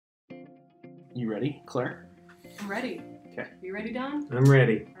You ready, Claire? I'm ready. Okay. You ready, Don? I'm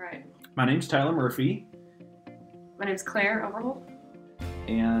ready. All right. My name's Tyler Murphy, My name's Claire Overholt.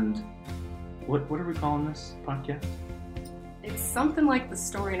 and what are we calling this podcast? It's something like the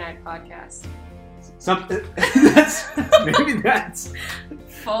Story Night podcast. Something that's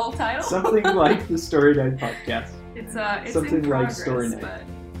Full title? something like the Story Night podcast. It's something in like progress, Story Night.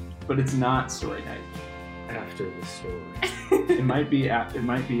 But it's not Story Night. After the story. It might be after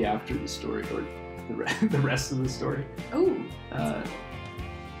the story or the rest of the story. Oh.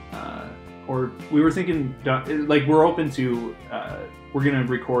 Or we were thinking, like, we're open to, we're going to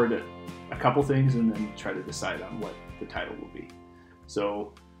record a couple things and then try to decide on what the title will be.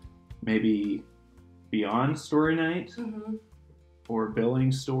 So maybe Beyond Story Night, or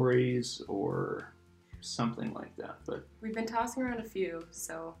Billing Stories, or something like that. But we've been tossing around a few,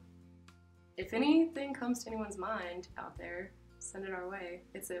 so if anything comes to anyone's mind out there, send it our way.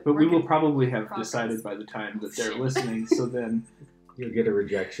 But we will probably have decided by the time that they're listening, so then you'll get a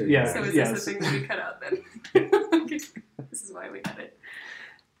rejection. Yeah. So is this the thing that we cut out then? Okay. This is why we cut it.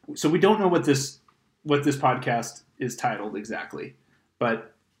 So we don't know what this podcast is titled exactly,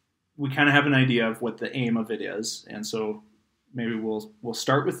 but we kind of have an idea of what the aim of it is, and so maybe we'll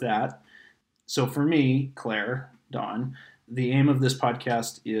start with that. So for me, Claire, Dawn, the aim of this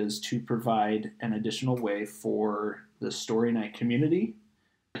podcast is to provide an additional way for the Story Night community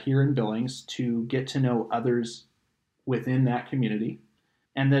here in Billings to get to know others within that community,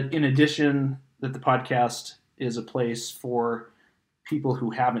 and that in addition, that the podcast is a place for people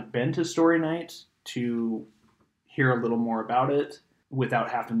who haven't been to Story Night to hear a little more about it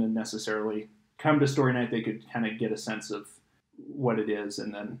without having to necessarily come to Story Night. They could kind of get a sense of what it is,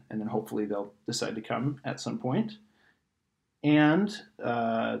 and then hopefully they'll decide to come at some point. And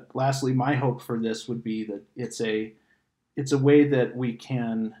lastly, my hope for this would be that it's a way that we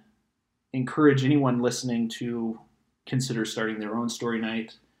can encourage anyone listening to consider starting their own Story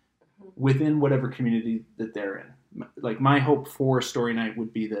Night within whatever community that they're in. Like, my hope for Story Night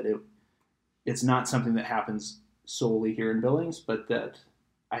would be that it's not something that happens solely here in Billings, but that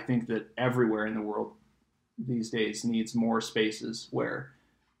I think that everywhere in the world these days needs more spaces where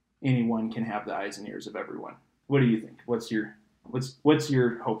anyone can have the eyes and ears of everyone. What do you think? What's your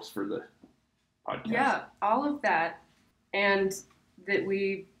hopes for the podcast? Yeah, all of that, and that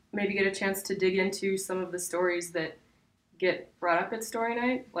we maybe get a chance to dig into some of the stories that get brought up at Story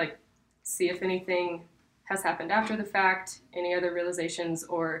Night, like see if anything has happened after the fact, any other realizations,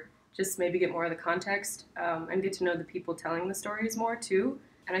 or just maybe get more of the context, and get to know the people telling the stories more too.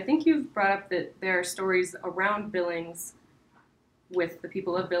 And I think you've brought up that there are stories around Billings with the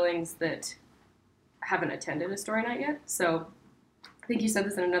people of Billings that haven't attended a Story Night yet. So I think you said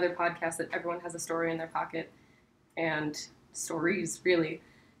this in another podcast, that everyone has a story in their pocket, and stories, really.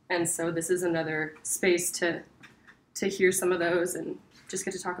 And so this is another space to hear some of those and just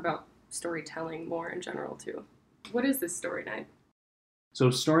get to talk about storytelling more in general too. What is this Story Night? So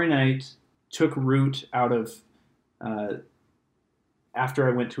Story Night took root out of after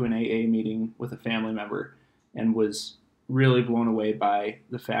I went to an AA meeting with a family member and was really blown away by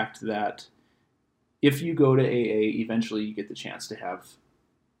the fact that if you go to AA, eventually you get the chance to have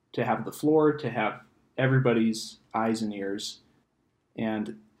the floor, to have everybody's eyes and ears.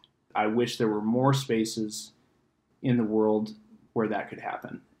 And I wish there were more spaces in the world where that could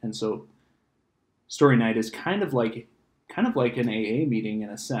happen. And so Story Night is kind of like an AA meeting in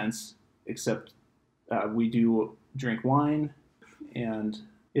a sense, except we do drink wine, and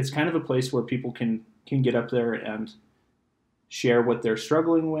it's kind of a place where people can get up there and share what they're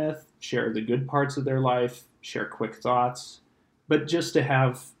struggling with, share the good parts of their life, share quick thoughts, but just to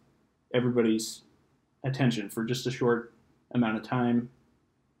have everybody's attention for just a short amount of time.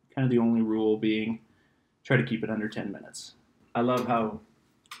 Kind of the only rule being try to keep it under 10 minutes. I love how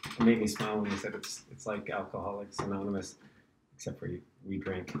it made me smile when you said it's like Alcoholics Anonymous, except for we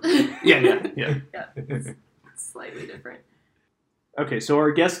drink. Yeah. Yeah, it's slightly different. Okay, so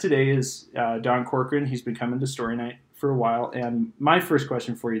our guest today is Don Corcoran. He's been coming to Story Night for a while, and my first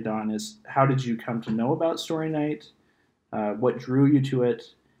question for you, Don, is how did you come to know about Story Night? What drew you to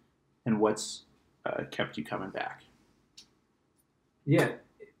it, and what's kept you coming back? Yeah,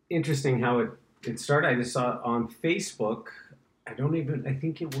 interesting how it started. I just saw it on Facebook. I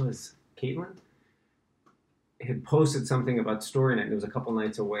think it was Caitlin had posted something about Story Night, and it was a couple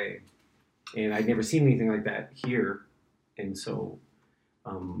nights away, and I'd never seen anything like that here. And so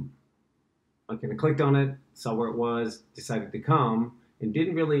I kind of clicked on it, saw where it was, decided to come, and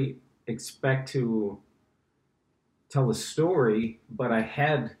didn't really expect to tell the story, but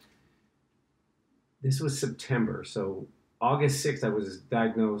this was September, so August 6th I was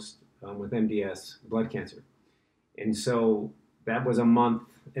diagnosed with MDS, blood cancer. And so that was a month,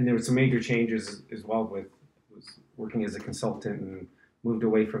 and there were some major changes as well with was working as a consultant and moved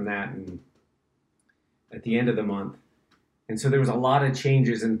away from that and at the end of the month. And so there was a lot of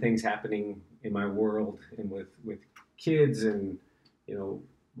changes and things happening in my world and with kids and,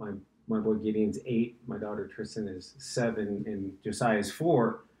 my boy Gideon's 8, my daughter Tristan is 7, and Josiah is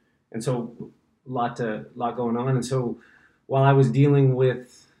 4. And so a lot going on. And so while I was dealing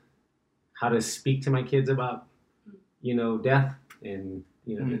with how to speak to my kids about, death and,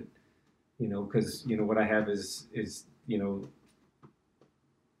 because, what I have is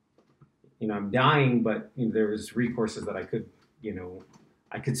I'm dying, but there was recourses that I could,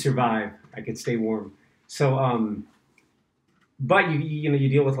 I could survive, I could stay warm. So, but you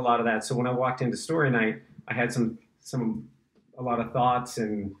deal with a lot of that. So when I walked into story night, I had a lot of thoughts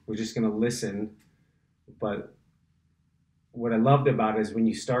and was just going to listen. But what I loved about it is when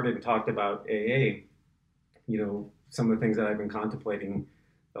you started and talked about AA, some of the things that I've been contemplating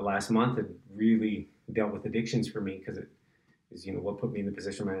the last month had really dealt with addictions for me because it is, what put me in the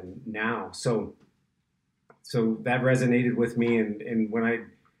position I'm in now. So that resonated with me. And when I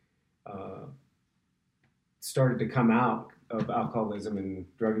started to come out of alcoholism and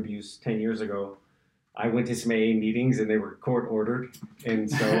drug abuse 10 years ago, I went to some AA meetings and they were court ordered. And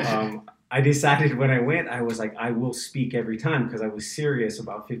so I decided when I went, I was like, I will speak every time because I was serious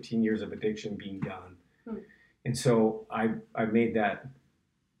about 15 years of addiction being done. And so I made that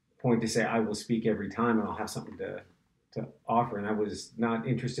point to say, I will speak every time and I'll have something to offer. And I was not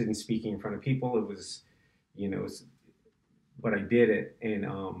interested in speaking in front of people. It was, but I did it. And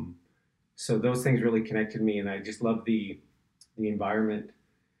so those things really connected me. And I just love the environment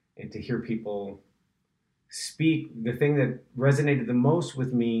and to hear people speak. The thing that resonated the most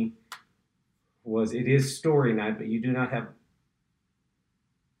with me was it is story night, but you do not have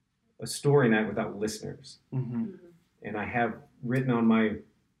a story night without listeners. Mm-hmm. And I have written on my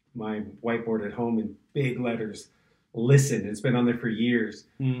whiteboard at home in big letters, listen. It's been on there for years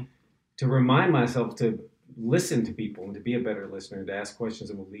to remind myself to listen to people and to be a better listener, to ask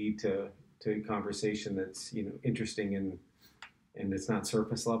questions that will lead to a conversation that's, interesting and it's not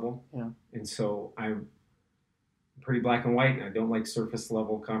surface level. Yeah. And so I'm pretty black and white. And I don't like surface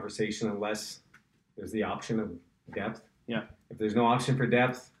level conversation unless there's the option of depth. Yeah. If there's no option for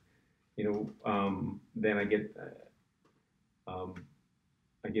depth, then I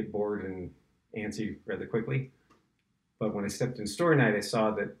get bored and antsy rather quickly. But when I stepped in story night, I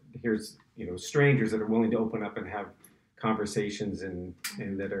saw that here's, strangers that are willing to open up and have conversations and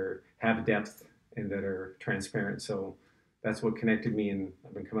that have depth and that are transparent. So that's what connected me, and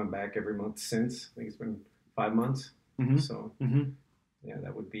I've been coming back every month since. I think it's been 5 months. Mm-hmm. So yeah,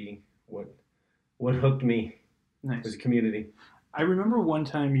 that would be what hooked me. Nice. Was a community. I remember one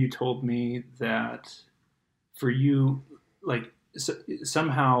time you told me that for you, like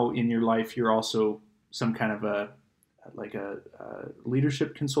somehow in your life, you're also some kind of a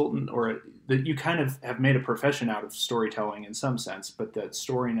leadership consultant, or that you kind of have made a profession out of storytelling in some sense, but that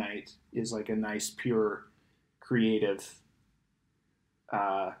story night is like a nice, pure, creative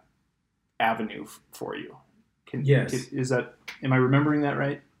avenue for you. Yes. Am I remembering that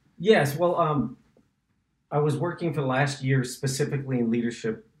right? Yes. Well, I was working for the last year specifically in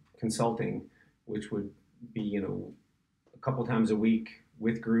leadership consulting, which would be, a couple times a week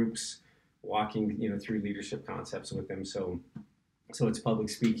with groups, walking, through leadership concepts with them. So it's public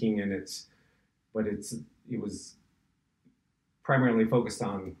speaking and it was primarily focused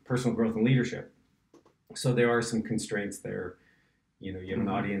on personal growth and leadership. So there are some constraints there. You have an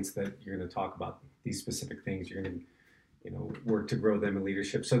audience that you're going to talk about these specific things. You're going to, work to grow them in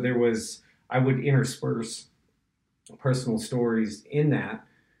leadership. So I would intersperse personal stories in that.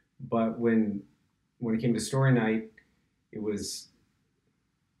 But when it came to story night, it was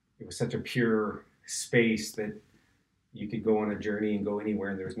such a pure space that you could go on a journey and go anywhere,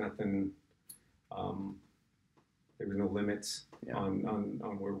 and there was nothing, there were no limits on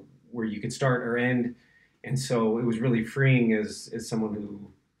where you could start or end. And so it was really freeing as someone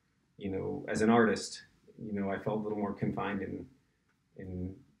who, as an artist, I felt a little more confined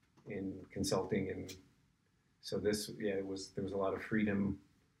in consulting. And so there was a lot of freedom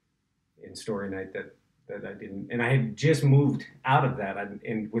in story night that I didn't, and I had just moved out of that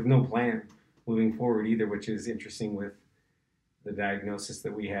and with no plan moving forward either, which is interesting with the diagnosis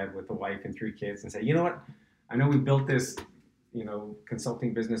that we had with a wife and 3 kids, and say, you know what, I know we built this,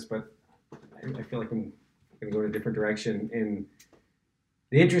 consulting business, but I feel like I'm going to go in a different direction. And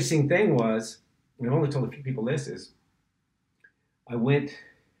the interesting thing was, and I've only told a few people this, is I made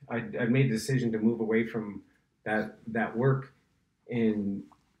the decision to move away from that work, and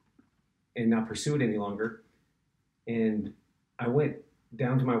and not pursue it any longer. And I went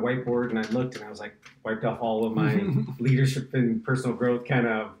down to my whiteboard and I looked and I was like, wiped off all of my leadership and personal growth kind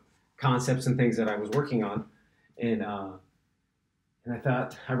of concepts and things that I was working on. And I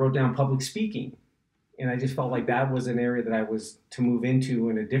thought, I wrote down public speaking. And I just felt like that was an area that I was to move into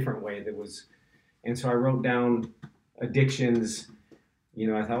in a different way and so I wrote down addictions.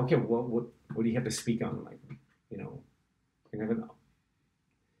 I thought, okay, what do you have to speak on? Like, you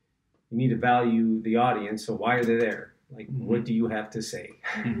need to value the audience. So why are they there? Like, what do you have to say?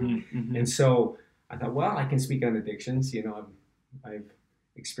 And so I thought, well, I can speak on addictions. I've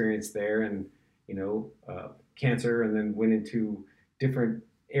experienced there and, cancer, and then went into different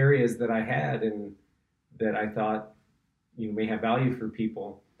areas that I had and that I thought, may have value for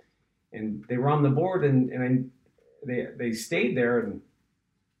people. And they were on the board and they stayed there. And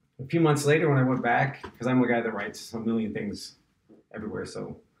a few months later when I went back, because I'm a guy that writes a million things everywhere,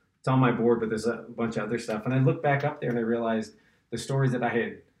 so it's on my board, but there's a bunch of other stuff. And I looked back up there and I realized the stories that I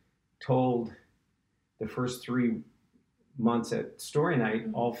had told the first 3 months at Story Night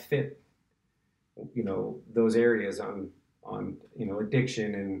all fit, those areas on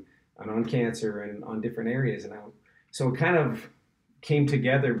addiction and on cancer and on different areas. And so it kind of came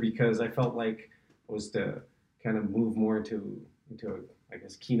together because I felt like it was to kind of move more into I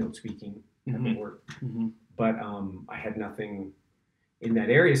guess, keynote speaking type of work. But I had nothing in that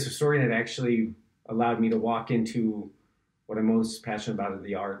area. So Story Night actually allowed me to walk into what I'm most passionate about, are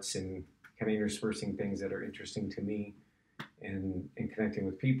the arts, and kind of interspersing things that are interesting to me and connecting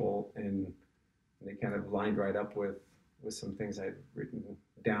with people. And they kind of lined right up with some things I'd written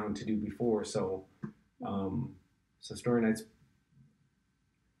down to do before. So Story Nights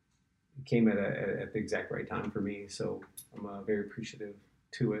came at the exact right time for me. So I'm very appreciative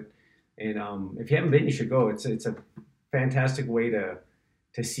to it. And if you haven't been, you should go. It's a fantastic way to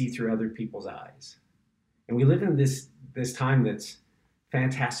see through other people's eyes. And we live in this time that's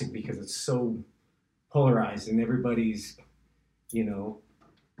fantastic because it's so polarized and everybody's, but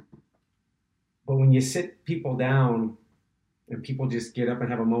when you sit people down and people just get up and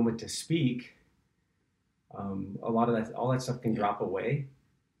have a moment to speak, all that stuff can drop away.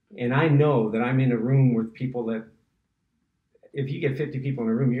 And I know that I'm in a room with people that, if you get 50 people in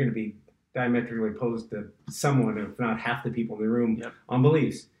a room, you're going to be diametrically opposed to someone, if not half the people in the room, on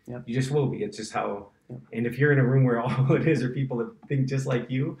beliefs. Yep. You just will be. It's just how. Yep. And if you're in a room where all it is are people that think just like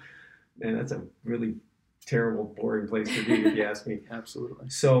you, then that's a really terrible, boring place to be, if you ask me. Absolutely.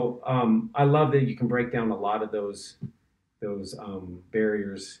 So I love that you can break down a lot of those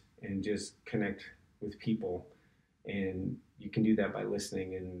barriers and just connect with people, and you can do that by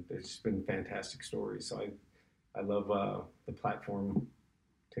listening. And there's been fantastic stories. So I love the platform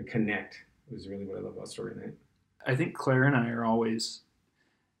to connect. Is really what I love about Story Night. I think Claire and I are always,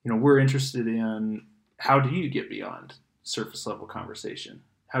 we're interested in, how do you get beyond surface level conversation?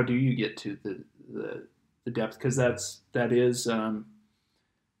 How do you get to the depth? Because that is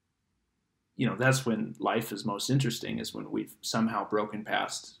that's when life is most interesting, is when we've somehow broken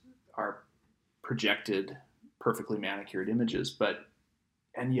past our projected perfectly manicured images.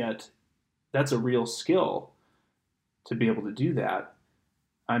 And yet that's a real skill to be able to do that.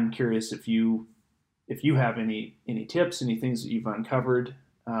 I'm curious if you have any tips, any things that you've uncovered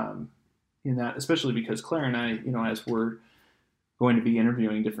in that, especially because Claire and I, as we're going to be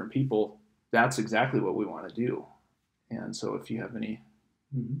interviewing different people, that's exactly what we want to do. And so if you have any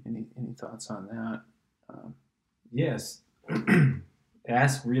thoughts on that. Yes.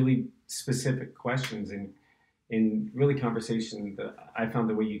 Ask really specific questions, and in really conversation, I found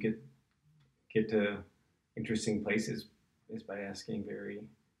the way you get to interesting places is by asking very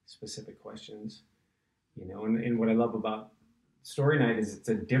specific questions, and what I love about Story Night is it's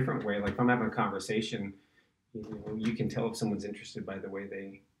a different way. Like, if I'm having a conversation, you can tell if someone's interested by the way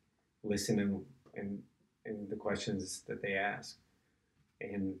they listen and the questions that they ask.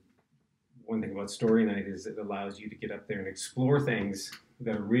 And one thing about Story Night is it allows you to get up there and explore things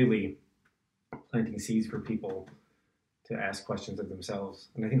that are really planting seeds for people to ask questions of themselves.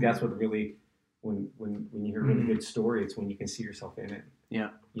 And I think that's what really, when you hear a really good story, it's when you can see yourself in it. Yeah.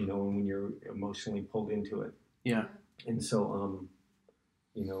 And when you're emotionally pulled into it. Yeah. And so,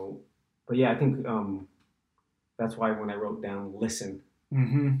 but yeah, I think that's why when I wrote down listen,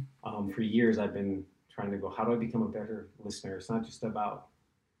 for years I've been trying to go, how do I become a better listener? It's not just about,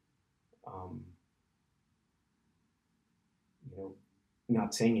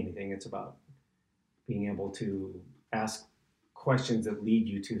 not saying anything. It's about being able to ask questions that lead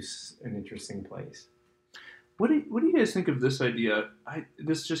you to an interesting place. What do you guys think of this idea?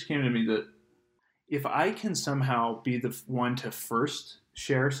 This just came to me, that if I can somehow be the one to first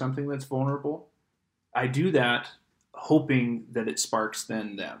share something that's vulnerable, I do that hoping that it sparks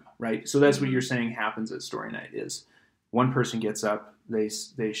then them, right? So that's what you're saying happens at story night is one person gets up, they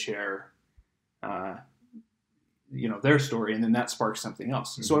share, their story, and then that sparks something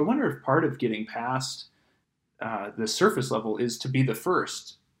else. Mm-hmm. So I wonder if part of getting past the surface level is to be the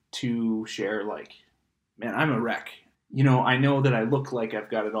first to share, like, man, I'm a wreck. I know that I look like I've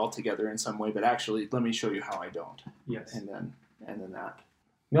got it all together in some way, but actually, let me show you how I don't. Yes. And then that.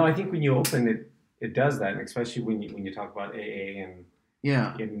 No, I think when you open it, it does that, and especially when you talk about AA and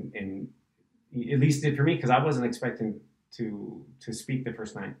and at least it for me, because I wasn't expecting to speak the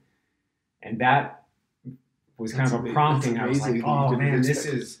first night, and that was kind of a prompting. I was like, oh man, this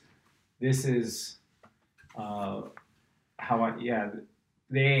is how the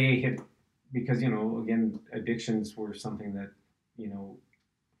AA hit, because again, addictions were something that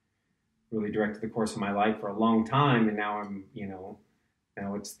really directed the course of my life for a long time, and now I'm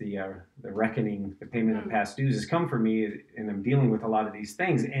now it's the reckoning, the payment of past dues has come for me, and I'm dealing with a lot of these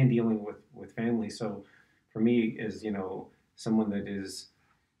things and dealing with family. So for me, as someone that is,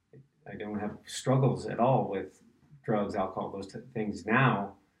 I don't have struggles at all with drugs, alcohol, those things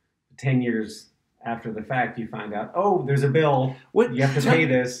now. 10 years after the fact, you find out, oh, there's a bill. What you have to pay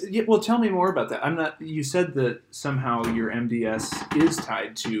this? Well, tell me more about that. I'm not. You said that somehow your MDS is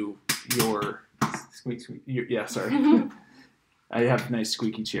tied to your squeak. Yeah, sorry. I have nice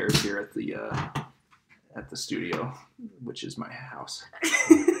squeaky chairs here at the studio, which is my house.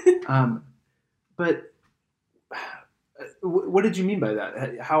 But what did you mean by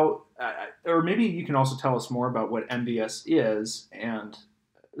that? How, or maybe you can also tell us more about what MDS is and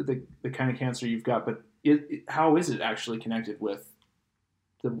the kind of cancer you've got. But how is it actually connected with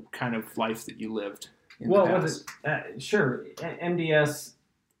the kind of life that you lived in the past? Sure. MDS.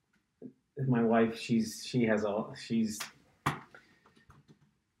 My wife, she'd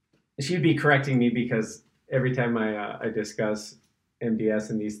be correcting me because every time I discuss MDS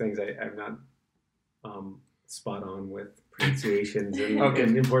and these things, I'm not spot on with pronunciations and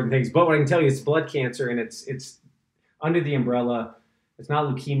important things. But what I can tell you, it's blood cancer, and it's under the umbrella. It's not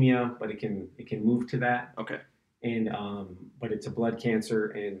leukemia, but it can move to that. Okay. And but it's a blood cancer,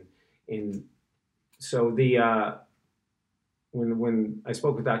 and so when I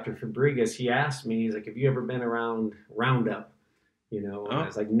spoke with Dr. Fabregas, he asked me, he's like, "Have you ever been around Roundup?" And I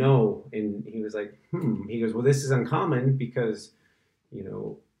was like, "No." And he was like, He goes, "Well, this is uncommon because,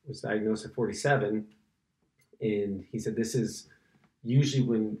 was diagnosed at 47." And he said, this is usually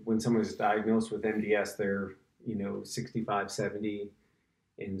when someone is diagnosed with MDS, they're, 65, 70.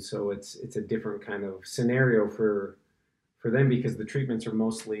 And so it's a different kind of scenario for them because the treatments are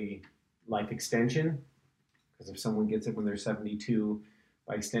mostly life extension. Because if someone gets it when they're 72,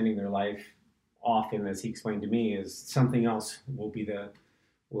 by extending their life, often, as he explained to me, is something else will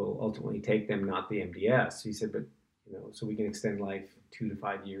ultimately take them, not the MDS. So he said, but so we can extend life 2 to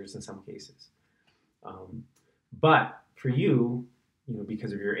 5 years in some cases. But for you,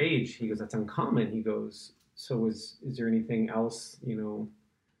 because of your age, he goes, that's uncommon. He goes, so is there anything else,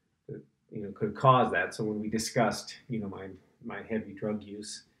 that could cause that? So when we discussed, my heavy drug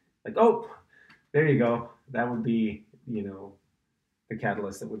use, like, oh, there you go. That would be, the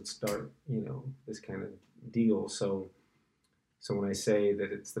catalyst that would start, this kind of deal. So when I say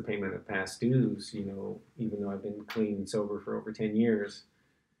that it's the payment of past dues, even though I've been clean and sober for over 10 years,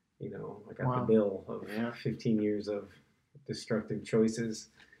 I got the bill of 15 years of destructive choices,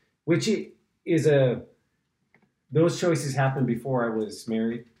 which is those choices happened before I was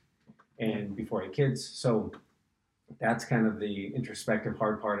married and before I had kids. So that's kind of the introspective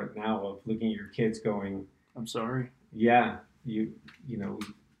hard part of now of looking at your kids going, I'm sorry. Yeah, you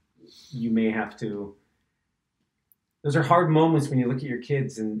may have to. Those are hard moments when you look at your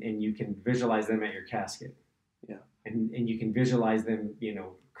kids and you can visualize them at your casket. Yeah. And you can visualize them,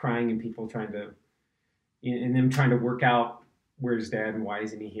 crying and people trying to, and them trying to work out where's dad and why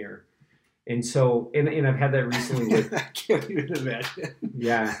isn't he here? And so, and I've had that recently with. I can't even imagine.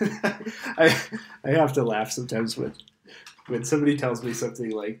 Yeah. I have to laugh sometimes when somebody tells me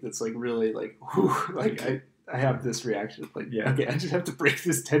something that's really whew, I have this reaction okay, I just have to break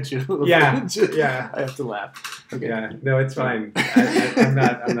this tension a little bit. I have to laugh. Okay. Yeah, no, it's fine. I'm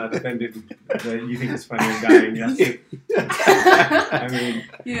not offended that you think it's funny I'm dying. Yes. I mean,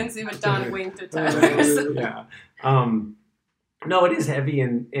 you didn't see what Don winked at times. Yeah. No, it is heavy,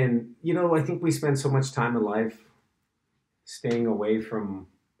 and I think we spend so much time in life staying away from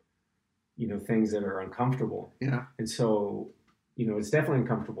things that are uncomfortable. Yeah. And so it's definitely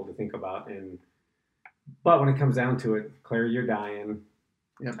uncomfortable to think about, but when it comes down to it, Claire, you're dying.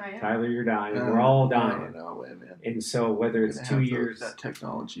 Yep. I am. Tyler, you're dying. We're all dying. No way, man. And so whether it's 2 years, that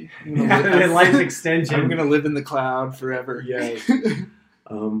technology, life extension, I'm gonna live in the cloud forever. Yes.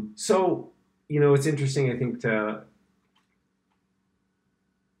 So it's interesting. I think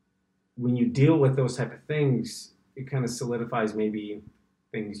when you deal with those type of things, it kind of solidifies maybe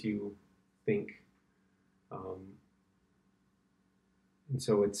things you think. And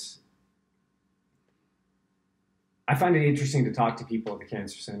so I find it interesting to talk to people at the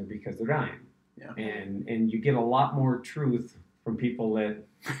cancer center because they're dying. Yeah. And you get a lot more truth from people that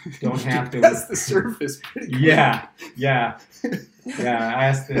don't have to. That's the surface. Pretty quick. Yeah. I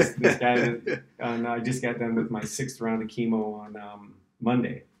asked this guy I just got done with my 6th round of chemo on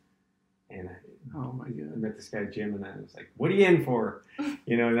Monday. And oh my God. I met this guy, Jim, and I was like, what are you in for?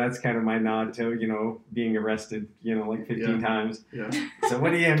 That's kind of my nod to, being arrested, like 15 times. Yeah. So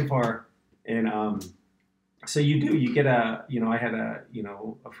what are you in for? And so you get I had a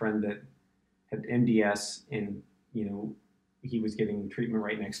friend that had MDS, and, he was getting treatment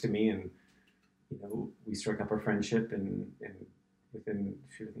right next to me, and, we struck up a friendship, and within,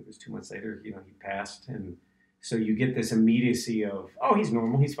 I think it was 2 months later, he passed. And so you get this immediacy of, oh, he's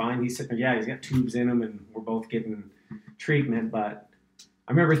normal, he's fine, he's sitting there, yeah, he's got tubes in him, and we're both getting treatment. But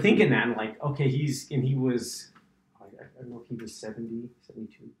I remember thinking that, like, okay, he was, I don't know if he was 70,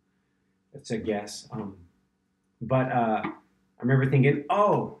 72. That's a guess. But I remember thinking,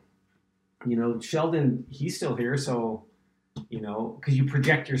 oh, Sheldon, he's still here, so, because you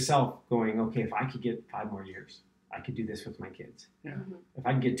project yourself going, okay, if I could get 5 more years, I could do this with my kids. Yeah. If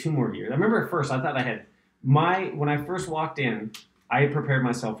I could get 2 more years. I remember at first, I thought I had when I first walked in, I had prepared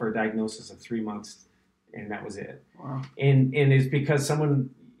myself for a diagnosis of 3 months, and that was it. Wow. And it's because someone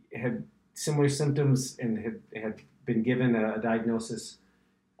had similar symptoms and had been given a diagnosis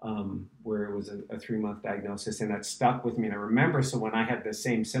where it was a 3-month diagnosis, and that stuck with me. And I remember, so when I had the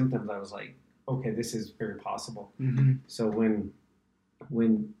same symptoms, I was like, okay, this is very possible. Mm-hmm. So when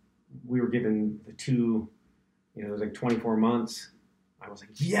we were given the 2, it was like 24 months, I was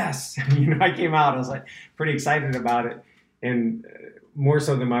like, yes! I came out, I was like pretty excited about it, and more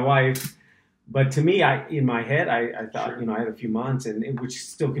so than my wife. But to me, in my head, I thought, Sure. I had a few months, and which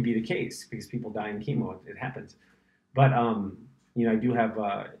still could be the case because people die in chemo, it happens. But I do have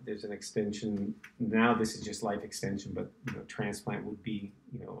there's an extension now. This is just life extension, but transplant would be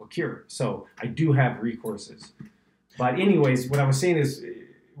a cure. So I do have recourses. But anyways, what I was saying is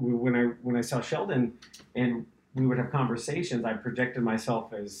when I saw Sheldon and we would have conversations, I projected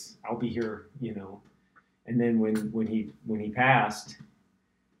myself as I'll be here, and then when he passed,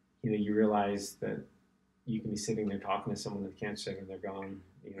 you realize that you can be sitting there talking to someone at the cancer center and they're gone,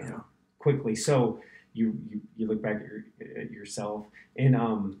 quickly. So you look back at yourself, and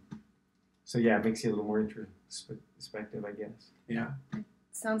so yeah, it makes you a little more introspective, I guess. Yeah.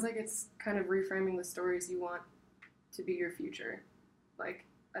 Sounds like it's kind of reframing the stories you want to be your future. Like,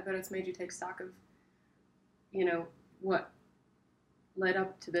 I bet it's made you take stock of, what led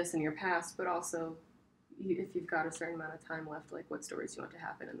up to this in your past, but also if you've got a certain amount of time left, like what stories you want to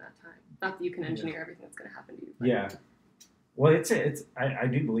happen in that time. Not that you can engineer everything that's going to happen to you. But Yeah. Well, I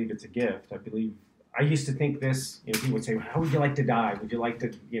do believe it's a gift. I used to think this, people would say, how would you like to die? Would you like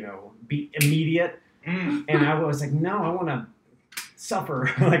to, be immediate? And I was like, no, I want to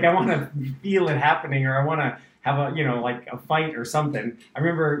suffer. Like, I want to feel it happening, or I want to have like a fight or something. I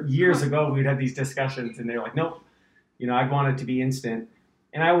remember years ago, we'd had these discussions, and they're like, nope, I'd want it to be instant.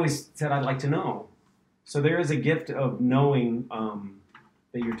 And I always said, I'd like to know. So there is a gift of knowing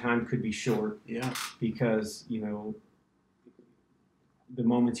that your time could be short. Yeah. Because, the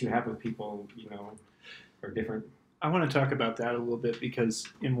moments you have with people, are different. I want to talk about that a little bit because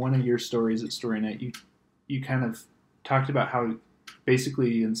in one of your stories at Story Night, you kind of talked about how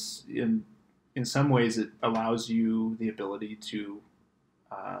basically in some ways it allows you the ability to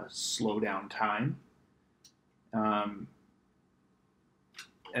slow down time. And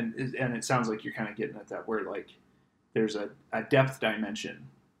it sounds like you're kind of getting at that where like there's a depth dimension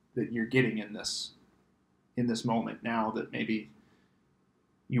that you're getting in this moment now that maybe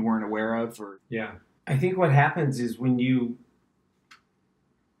you weren't aware of. Or yeah, I think what happens is when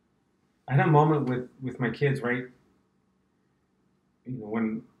I had a moment with my kids, right?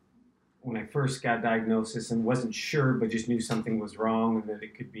 When I first got diagnosis and wasn't sure, but just knew something was wrong and that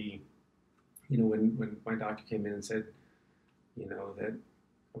it could be, when my doctor came in and said, that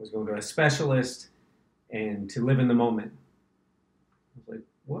I was going to a specialist and to live in the moment. I was like,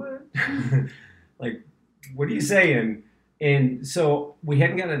 what? Like, what are you saying? And so we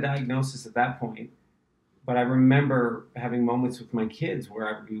hadn't got a diagnosis at that point, but I remember having moments with my kids where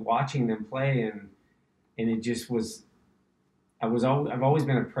I would be watching them play and it just was, I've always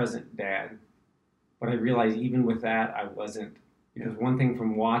been a present dad, but I realized even with that, I wasn't. Because one thing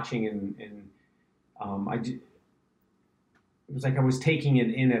from watching and it was like I was taking it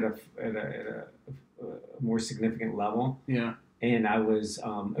in at a more significant level. Yeah. And I was,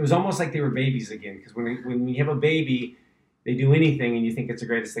 it was almost like they were babies again. Because when you have a baby, they do anything and you think it's the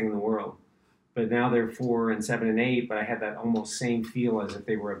greatest thing in the world. But now they're 4 and 7 and 8. But I had that almost same feel as if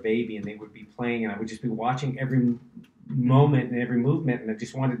they were a baby and they would be playing, and I would just be watching every moment and every movement, and I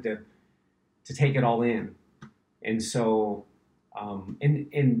just wanted to take it all in. And so,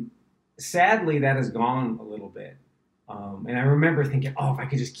 and sadly, that has gone a little bit. And I remember thinking, oh, if I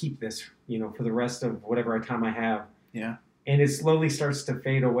could just keep this, for the rest of whatever time I have. Yeah. And it slowly starts to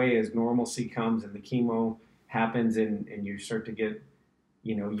fade away as normalcy comes and the chemo happens and you start to get,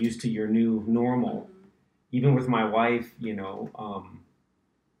 used to your new normal. Even with my wife,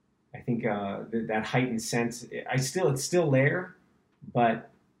 I think that heightened sense, it's still there, but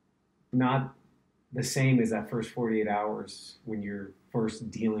not the same as that first 48 hours when you're first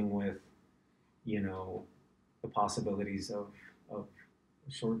dealing with, the possibilities of a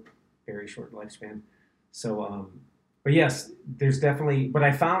very short lifespan. So, but yes, there's definitely, but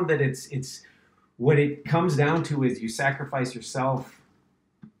I found that it's what it comes down to is you sacrifice yourself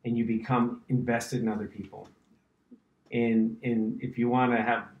and you become invested in other people. And if you want to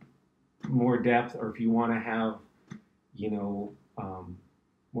have more depth, or if you want to have,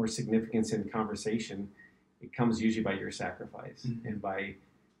 more significance in conversation, it comes usually by your sacrifice and by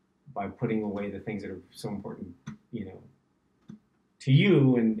putting away the things that are so important, to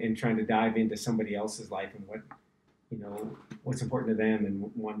you, and trying to dive into somebody else's life and what's important to them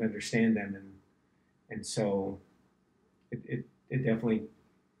and want to understand them. And so it definitely,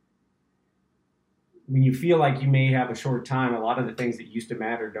 when you feel like you may have a short time, a lot of the things that used to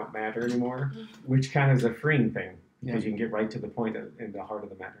matter don't matter anymore, which kind of is a freeing thing because you can get right to the point in the heart of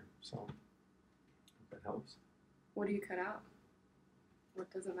the matter. So that helps. What do you cut out? What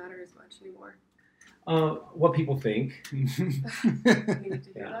doesn't matter as much anymore? What people think. You need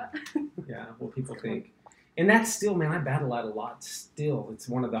to hear that? Yeah, what people think. And that's still, man, I battle that a lot still. It's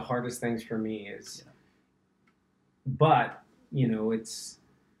one of the hardest things for me is, but, it's,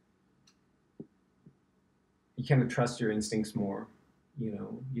 you kind of trust your instincts more,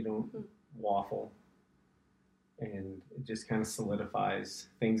 you don't waffle, and it just kind of solidifies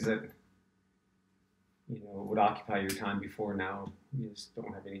things that, would occupy your time before. Now you just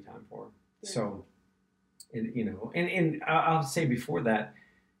don't have any time for. Yeah. So, and I'll say before that,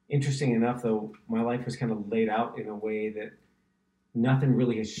 interesting enough though, my life was kind of laid out in a way that nothing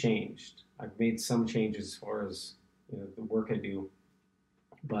really has changed. I've made some changes as far as, the work I do,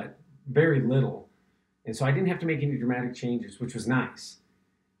 but very little. And so I didn't have to make any dramatic changes, which was nice,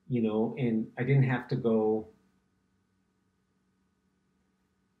 and I didn't have to go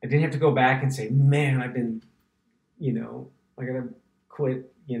back and say, man, I've been, I got to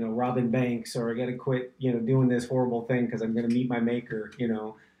quit, robbing banks, or I got to quit, doing this horrible thing because I'm going to meet my maker,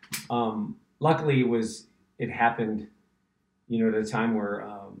 Luckily it happened, at a time where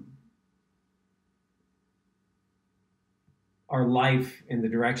our life and the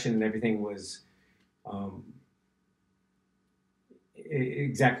direction and everything was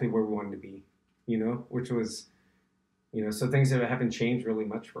exactly where we wanted to be, which was, so things that haven't changed really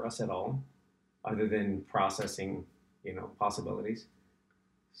much for us at all, other than processing, possibilities.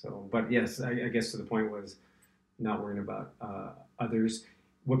 So, but yes, I guess to the point was not worrying about others,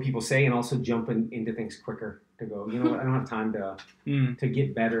 what people say, and also jumping into things quicker to go, I don't have time to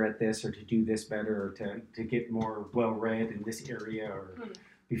get better at this, or to do this better, or to get more well-read in this area, or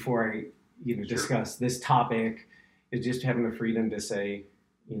before I, discuss this topic. Is just having the freedom to say,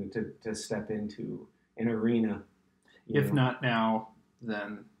 to step into an arena. If not now,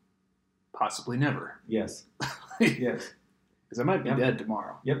 then possibly never. Yes. Yes. Because I might be dead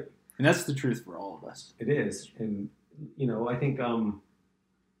tomorrow. Yep. And that's the truth for all of us. It is. And, I think to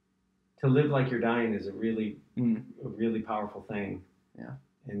live like you're dying is a really powerful thing. Yeah.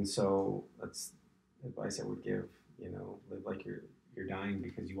 And so that's advice I would give, live like you're dying,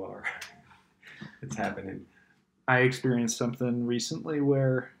 because you are. It's happening. I experienced something recently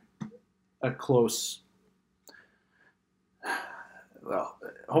where a close, well,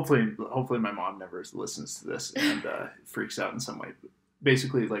 hopefully my mom never listens to this and freaks out in some way.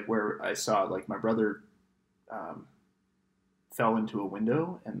 Basically, like where I saw, like, my brother fell into a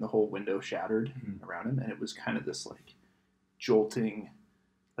window and the whole window shattered around him, and it was kind of this like jolting,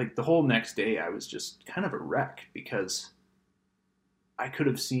 like the whole next day I was just kind of a wreck, because I could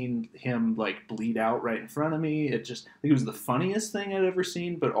have seen him like bleed out right in front of me. It was the funniest thing I'd ever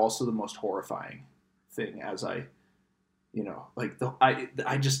seen, but also the most horrifying thing as I You know, like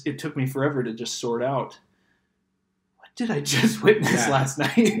I just, it took me forever to just sort out, what did I just witness last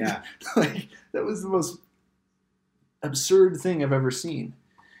night? Yeah. Like, that was the most absurd thing I've ever seen.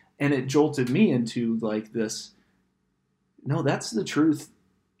 And it jolted me into like this, no, that's the truth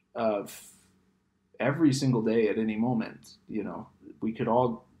of every single day at any moment. You know, we could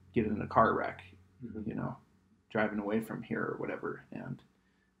all get in a car wreck, you know, driving away from here or whatever.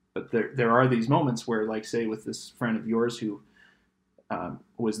 But there are these moments where, like, say with this friend of yours who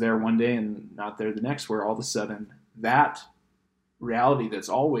was there one day and not there the next, where all of a sudden that reality that's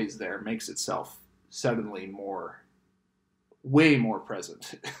always there makes itself suddenly way more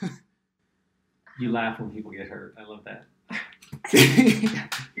present. You laugh when people get hurt. I love that.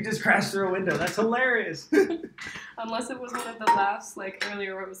 You just crashed through a window. That's hilarious. Unless it was one of the laughs like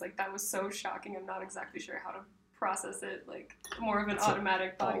earlier where it was like, that was so shocking, I'm not exactly sure how to process it, like more of an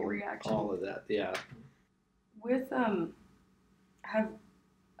automatic body reaction. All of that, yeah. With I have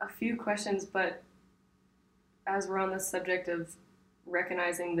a few questions, but as we're on the subject of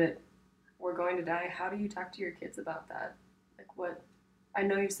recognizing that we're going to die, how do you talk to your kids about that? Like, what, I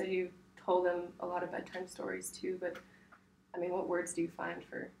know you said you told them a lot of bedtime stories too, but I mean, what words do you find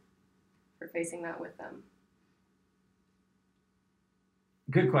for facing that with them?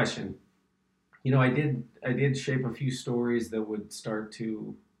 Good question. You know, I did shape a few stories that would start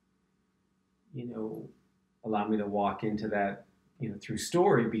to, you know, allow me to walk into that, you know, through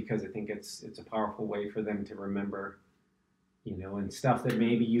story, because I think it's a powerful way for them to remember, you know, and stuff that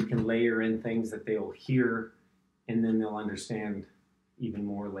maybe you can layer in things that they'll hear and then they'll understand even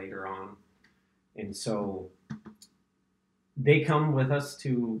more later on. And so they come with us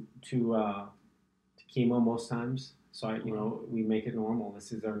to chemo most times. So we make it normal.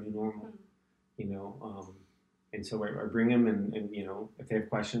 This is our new normal. You know, and so I bring them, and you know, if they have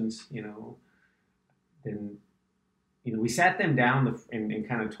questions, you know, then, you know, we sat them down and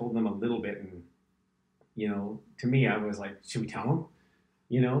kind of told them a little bit, and, you know, to me, I was like, should we tell them,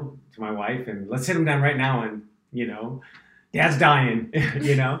 you know, to my wife, and let's sit them down right now, and, you know, Dad's dying,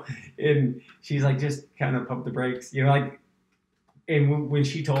 you know, and she's like, just kind of pump the brakes, you know, like, and when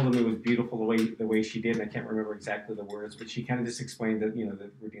she told them, it was beautiful the way she did, and I can't remember exactly the words, but she kind of just explained that, you know,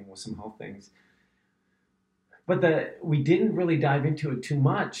 that we're dealing with some health things. But we didn't really dive into it too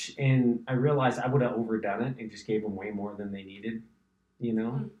much, and I realized I would have overdone it and just gave them way more than they needed, you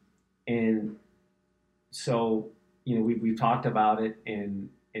know? And so, you know, we've talked about it, and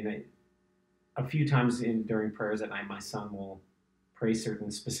a few times during prayers at night, my son will pray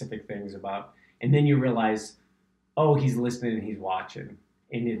certain specific things about, and then you realize, oh, he's listening and he's watching,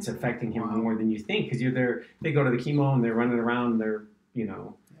 and it's affecting him more than you think, because you're there. They go to the chemo and they're running around. They're, you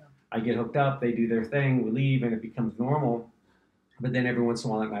know, I get hooked up. They do their thing. We leave, and it becomes normal. But then every once in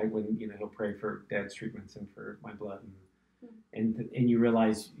a while at night, when, you know, he'll pray for Dad's treatments and for my blood, and you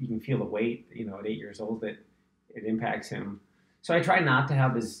realize, you can feel the weight, you know, at 8 years old, that it impacts him. So I try not to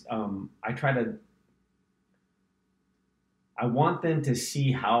have his. I want them to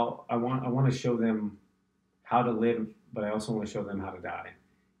see how I want to show them how to live, but I also want to show them how to die.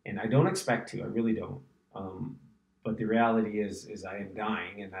 And I don't expect to, I really don't. But the reality is I am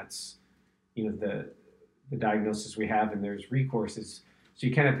dying, and that's, you know, the diagnosis we have, and there's recourses. So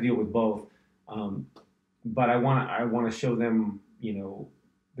you kind of have to deal with both. But I want to show them, you know,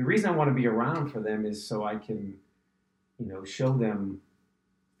 the reason I want to be around for them is so I can, you know, show them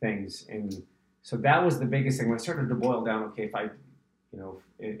things. And so that was the biggest thing. When I started to boil down, okay,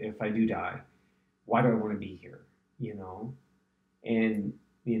 if I do die, why do I want to be here? You know? And,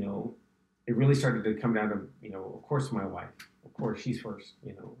 you know, it really started to come down to, you know, of course, my wife. Of course, she's first.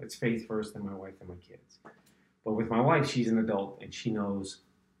 You know, it's faith first, then my wife, then my kids. But with my wife, she's an adult, and she knows.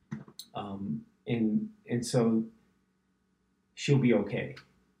 And so she'll be okay.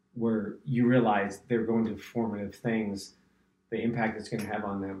 Where you realize they're going to formative things, the impact it's going to have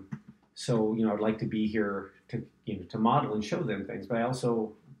on them. So, you know, I'd like to be here to, you know, to model and show them things. But I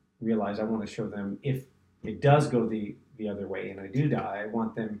also realize I want to show them, if it does go the other way and I do die, I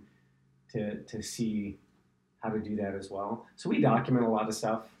want them to see how to do that as well. So we document a lot of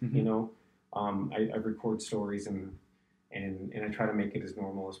stuff, you know. I record stories and I try to make it as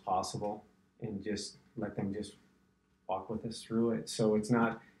normal as possible, and just let them just walk with us through it. So it's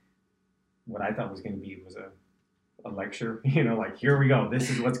not what I thought was going to be was a lecture, you know, like, here we go, this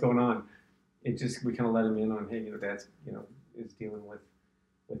is what's going on. It just, we kind of let them in on, hey, you know, Dad's, you know, is dealing with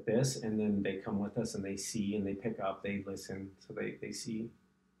this, and then they come with us and they see and they pick up, they listen, so they see.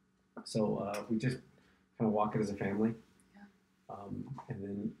 So we just kind of walk it as a family. And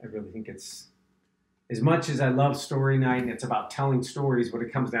then I really think it's, as much as I love story night and it's about telling stories, what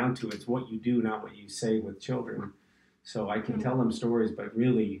it comes down to, it's what you do, not what you say with children. So I can tell them stories, but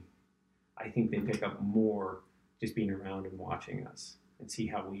really, I think they pick up more just being around and watching us and see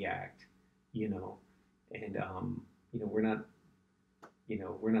how we act, you know. And we're not,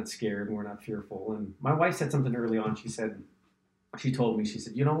 we're not scared and we're not fearful. And my wife said something early on. She told me, she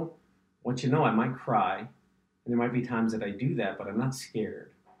said, once I might cry, and there might be times that I do that, but I'm not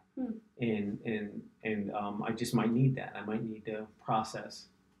scared. And I just might need that. I might need to process,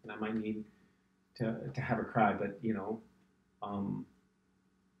 and I might need to have a cry. But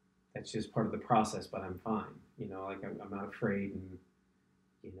that's just part of the process. But I'm fine. Like I'm not afraid, and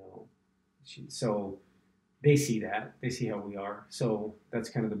so they see that. They see how we are. So that's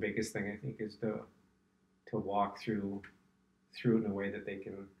kind of the biggest thing I think is to walk through it in a way that they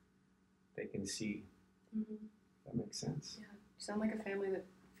can see. Mm-hmm. That makes sense. Yeah, you sound like a family that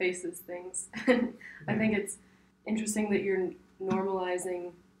faces things. I think it's interesting that you're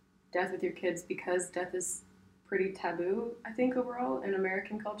normalizing death with your kids, because death is pretty taboo, I think, overall in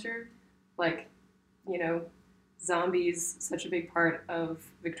American culture. Like, zombies, such a big part of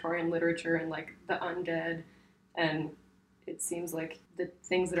Victorian literature, and like the undead, and it seems like the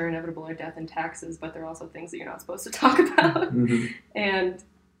things that are inevitable are death and taxes, but they're also things that you're not supposed to talk about. Mm-hmm.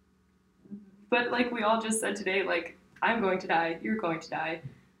 But like we all just said today, like, I'm going to die, you're going to die.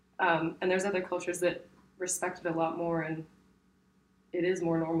 And there's other cultures that respect it a lot more, and it is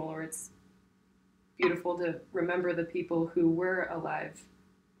more normal, or it's beautiful to remember the people who were alive,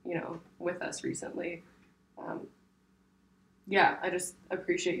 with us recently. I just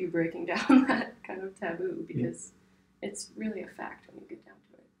appreciate you breaking down that kind of taboo, because it's really a fact when you get down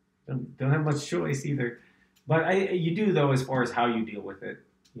to it. Don't have much choice either. But you do, though, as far as how you deal with it,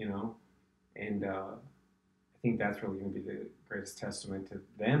 and I think that's really going to be the greatest testament to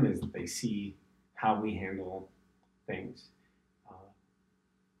them, is that they see how we handle things.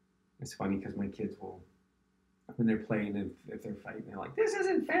 It's funny because my kids will, when they're playing, if they're fighting, they're like, "This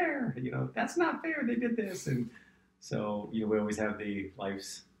isn't fair. That's not fair. They did this." And so, we always have the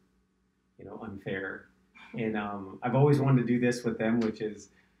life's, unfair. And I've always wanted to do this with them, which is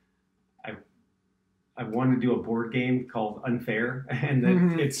I wanted to do a board game called Unfair, and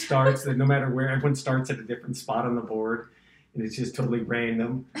that it starts that no matter where, everyone starts at a different spot on the board, and it's just totally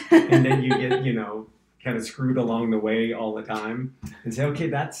random, and then you get kind of screwed along the way all the time, and say, okay,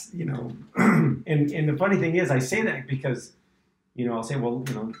 that's and the funny thing is, I say that because I'll say, well,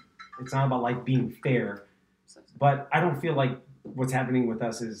 it's not about like being fair, but I don't feel like what's happening with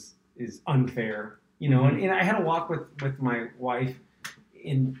us is unfair, and I had a walk with my wife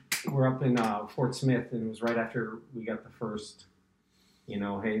we're up in Fort Smith, and it was right after we got the first,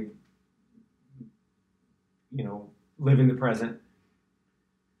 hey, live in the present.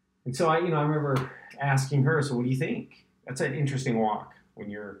 And so I remember asking her, so what do you think? That's an interesting walk when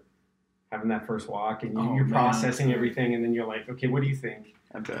you're having that first walk and you're processing everything, and then you're like, okay, what do you think?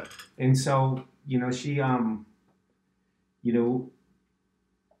 I bet. And so, she, I lived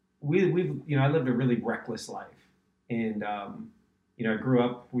a really reckless life, and I grew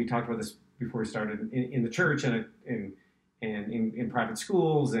up. We talked about this before we started in the church and in private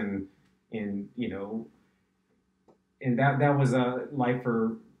schools, and that was a life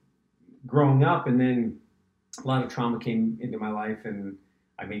for growing up. And then a lot of trauma came into my life, and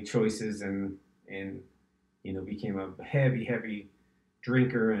I made choices and became a heavy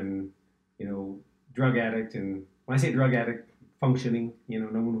drinker and drug addict. And when I say drug addict, functioning, no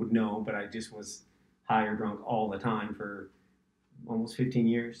one would know, but I just was high or drunk all the time for almost 15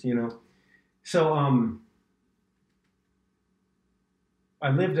 years, So I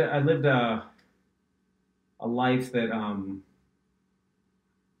lived a life that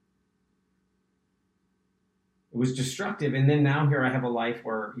it was destructive, and then now here I have a life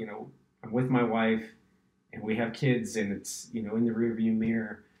where I'm with my wife, and we have kids, and it's in the rearview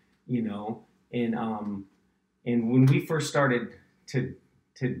mirror, and when we first started to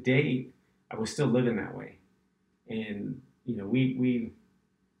date, I was still living that way, and we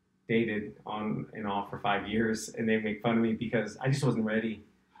dated on and off for 5 years, and they make fun of me because I just wasn't ready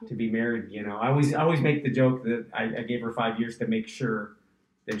to be married. I always make the joke that I gave her 5 years to make sure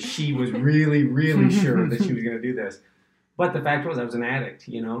that she was really, really sure that she was going to do this. But the fact was, I was an addict,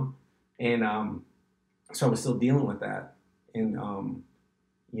 and so I was still dealing with that. And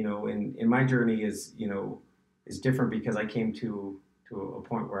and my journey is different because I came to a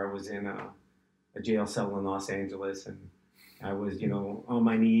point where I was in a jail cell in Los Angeles, and I was, on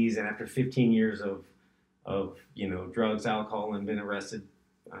my knees, and after 15 years of drugs, alcohol, and been arrested,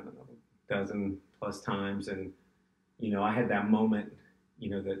 I don't know, a dozen plus times, and I had that moment,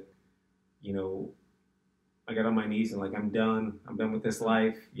 that I got on my knees and like, I'm done with this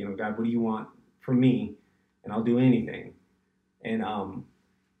life, God, what do you want from me? and I'll do anything. And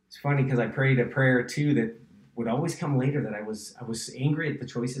it's funny because I prayed a prayer too that would always come later, that I was angry at the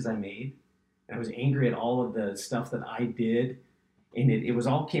choices I made, and I was angry at all of the stuff that I did, and it was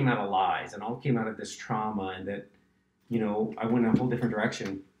all came out of lies and all came out of this trauma, and that, you know, I went in a whole different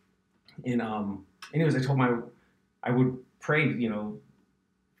direction. And anyways, I would pray, you know,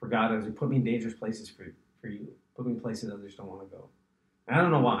 for God as He put me in dangerous places for you, put me in places others don't want to go. And I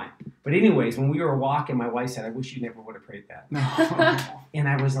don't know why, but anyways, when we were walking, my wife said, "I wish you never would have prayed that." And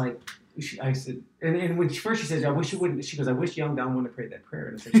I was like, I said, and when she said, "I wish you wouldn't," she goes, "I wish young Don wouldn't have prayed that prayer."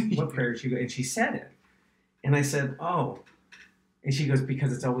 And I said, "What prayer?" And she said it, and I said, "Oh," and she goes,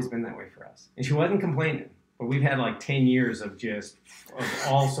 "Because it's always been that way for us." And she wasn't complaining, but we've had like 10 years of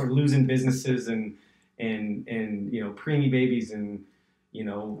all sort of losing businesses and you know, preemie babies and, you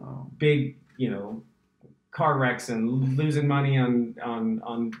know, big, you know, car wrecks and losing money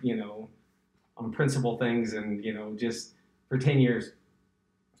on you know, on principal things, and, you know, just for 10 years.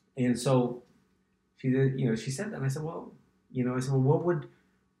 And so she said that, and I said, well,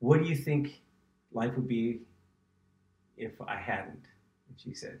 what do you think life would be if I hadn't? And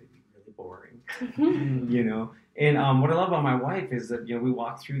she said, it'd be really boring. You know. And what I love about my wife is that, you know, we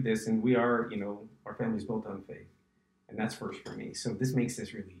walk through this, and we are, you know, our family's built on faith, and that's first for me. So this makes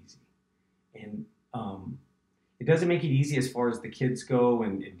this really easy. And it doesn't make it easy as far as the kids go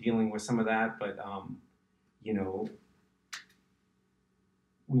and dealing with some of that, but you know,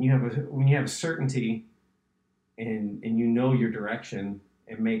 when you have certainty and you know your direction,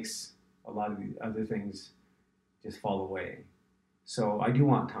 it makes a lot of the other things just fall away. So I do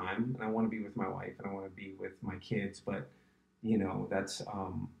want time, and I want to be with my wife, and I want to be with my kids, but, you know, that's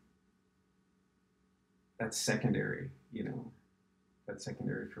secondary, you know. That's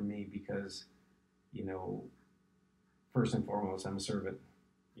secondary for me because, you know, first and foremost, I'm a servant,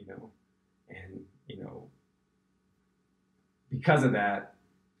 you know, and, you know, because of that,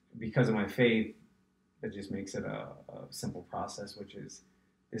 because of my faith, that just makes it a simple process, which is,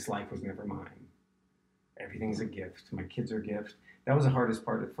 this life was never mine. Everything's a gift. My kids are a gift. That was the hardest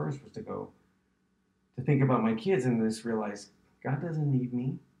part at first, was to think about my kids and just realize God doesn't need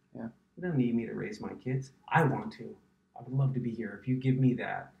me. Yeah. He doesn't need me to raise my kids. I want to. I would love to be here. If you give me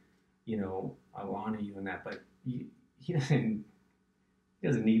that, you know, I will honor you in that. But he doesn't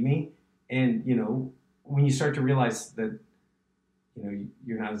need me. And, you know, when you start to realize that, you know,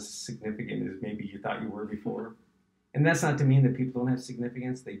 you're not as significant as maybe you thought you were before. And that's not to mean that people don't have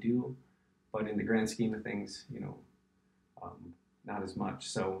significance. They do. But in the grand scheme of things, you know, not as much.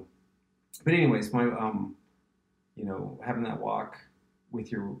 So, but anyways, my, you know, having that walk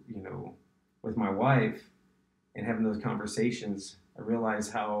with with my wife and having those conversations, I realize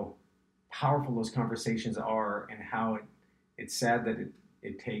how powerful those conversations are, and how it's sad that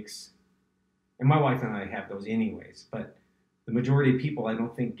it takes, and my wife and I have those anyways, but the majority of people, I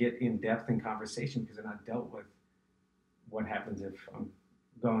don't think, get in depth in conversation because they're not dealt with what happens if I'm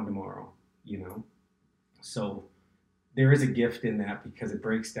gone tomorrow, you know? So there is a gift in that, because it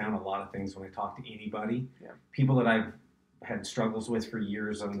breaks down a lot of things when I talk to anybody. Yeah. People that I've had struggles with for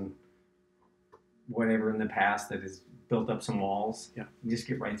years on whatever in the past that has built up some walls. Yeah. You just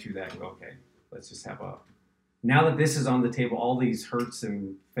get right through that and go, okay, let's just have now that this is on the table, all these hurts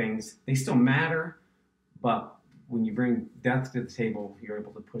and things, they still matter, but when you bring death to the table, you're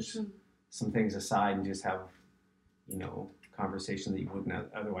able to push some things aside and just have, you know, conversation that you wouldn't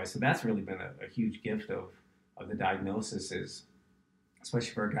otherwise. So that's really been a huge gift of the diagnosis, is,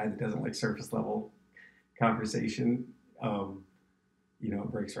 especially for a guy that doesn't like surface level conversation, you know,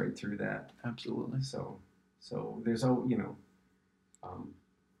 it breaks right through that. Absolutely. So there's you know, I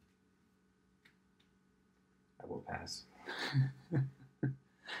will pass.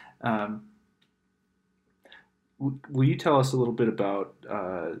 Will you tell us a little bit about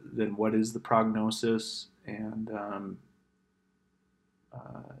then what is the prognosis, and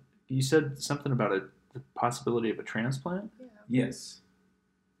you said something about the possibility of a transplant? Yeah. Yes.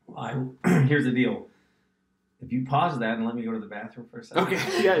 Here's the deal. If you pause that and let me go to the bathroom for a second.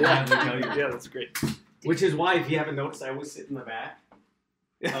 Okay. Yeah. Yeah, that's great. Which is why, if you haven't noticed, I always sit in the back.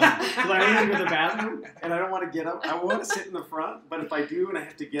 Because I want to go to the bathroom, and I don't want to get up. I want to sit in the front, but if I do and I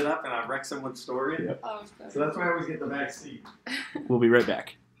have to get up and I wreck someone's story, so that's why I always get the back seat. We'll be right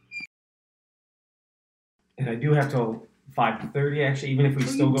back. And I do have till 5:30, actually, even if we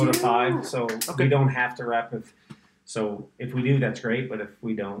still go to 5. So we don't have to wrap So if we do, that's great, but if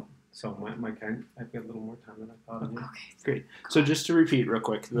we don't, so I've got a little more time than I thought of. Okay, great. So just to repeat real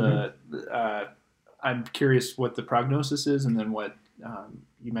quick, I'm curious what the prognosis is, and then what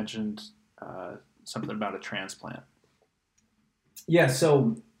you mentioned something about a transplant. Yeah,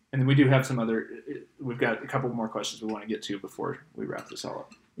 so And then we do have some other. We've got a couple more questions we want to get to before we wrap this all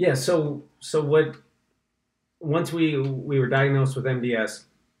up. Yeah. So what? Once we were diagnosed with MDS,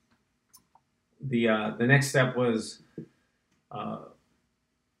 the next step was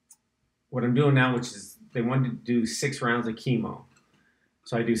what I'm doing now, which is they wanted to do 6 rounds of chemo.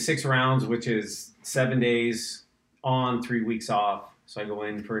 So I do 6 rounds, which is 7 days on, 3 weeks off. So I go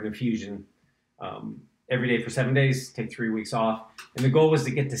in for an infusion every day for 7 days, take 3 weeks off. And the goal was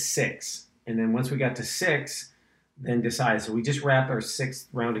to get to 6. And then once we got to 6, then decide. So we just wrapped our 6th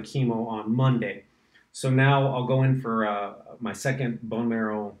round of chemo on Monday. So now I'll go in for my second bone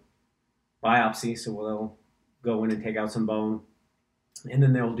marrow biopsy. So they'll go in and take out some bone. And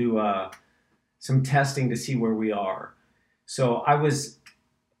then they'll do some testing to see where we are. So I was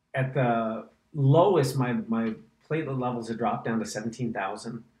at the lowest, my platelet levels had dropped down to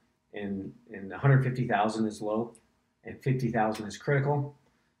 17,000, and 150,000 is low, and 50,000 is critical.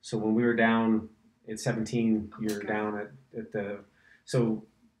 So when we were down at 17, you're down at the, so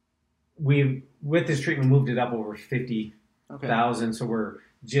we, with this treatment, moved it up over 50,000. Okay. So we're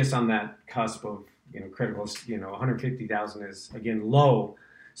just on that cusp of, critical, 150,000 is, again, low.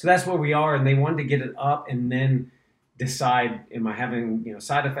 So that's where we are, and they wanted to get it up and then decide, am I having,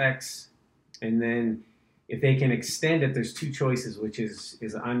 side effects? And then if they can extend it, there's 2 choices, which is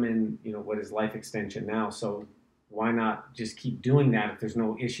I'm in, what is life extension now. So why not just keep doing that if there's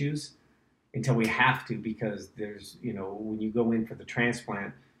no issues until we have to, because there's, when you go in for the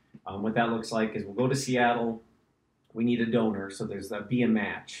transplant, what that looks like is we'll go to Seattle, we need a donor. So there's be a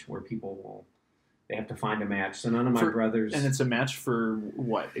match where people they have to find a match. So none of my brothers. And it's a match for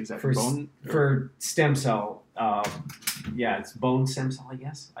what exactly? For stem cell. Yeah, it's bone stem cell, I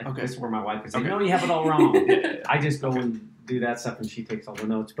guess. Okay. This is where my wife is saying, no, you have it all wrong. Yeah. I just go and do that stuff and she takes all the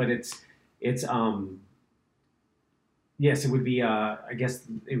notes. But it's yes, it would be, I guess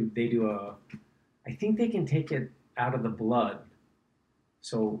they do I think they can take it out of the blood.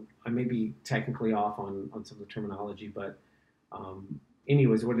 So I may be technically off on some of the terminology, but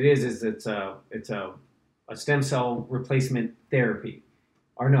anyways, what it is it's a stem cell replacement therapy.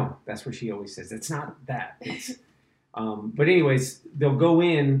 Or no, that's what she always says. It's not that. It's, but anyways, they'll go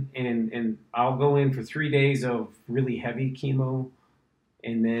in and I'll go in for 3 days of really heavy chemo,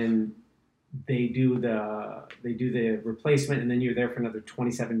 and then they do the replacement, and then you're there for another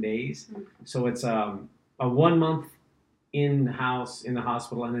 27 days. Mm-hmm. So it's a 1 month in the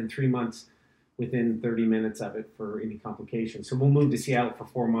hospital, and then 3 months within 30 minutes of it for any complications. So we'll move to Seattle for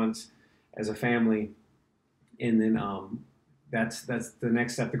 4 months as a family, and then that's the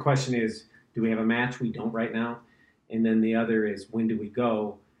next step. The question is, do we have a match? We don't right now. And then the other is, when do we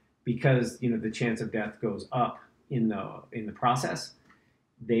go? Because the chance of death goes up in the process.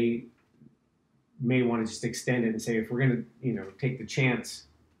 They may want to just extend it and say, if we're going to take the chance,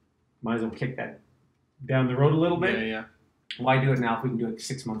 might as well kick that down the road a little bit. Yeah. Why do it now if we can do it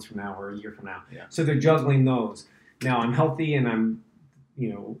 6 months from now or a year from now? Yeah. So they're juggling those. Now I'm healthy and I'm,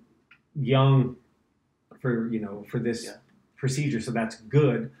 young for this procedure, so that's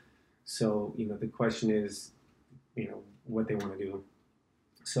good. So, the question is, what they want to do.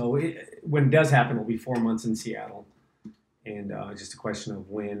 So when it does happen, it'll be 4 months in Seattle, and just a question of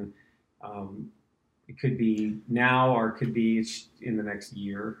when. It could be now, or it could be in the next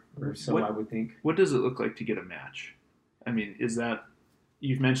year or so, I would think. What does it look like to get a match? I mean, is that,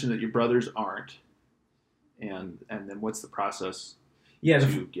 you've mentioned that your brothers aren't, and then what's the process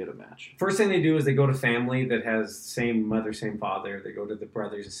to get a match? First thing they do is they go to family that has same mother, same father. They go to the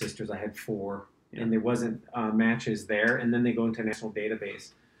brothers and sisters. I had 4, and there wasn't matches there. And then they go into a national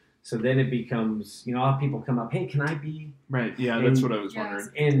database. So then it becomes, all people come up, hey, can I be? Right, yeah, that's what I was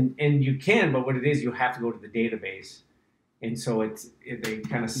wondering. And you can, but what it is, you have to go to the database. And so they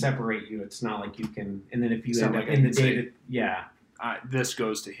kind of separate you. It's not like you can, and then if you end up in the data, this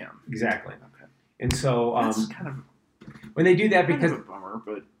goes to him. Exactly. Okay. And so that's kind of when they do that, because a bummer,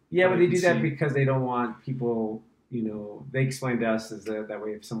 but when they do that because they don't want people, they explain to us is that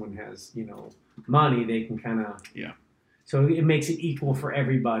way if someone has money, they can kind of So it makes it equal for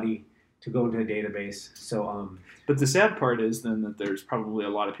everybody to go into a database. So but the sad part is then that there's probably a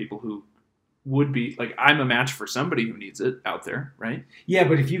lot of people who would be like, I'm a match for somebody who needs it out there, right? Yeah,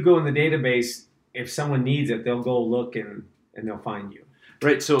 but if you go in the database, if someone needs it, they'll go look and they'll find you.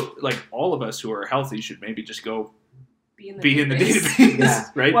 Right. So like all of us who are healthy should maybe just go be in the database. Yeah.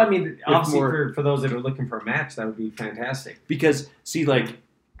 Right? Well, I mean, obviously for those that are looking for a match, that would be fantastic. Because see, like,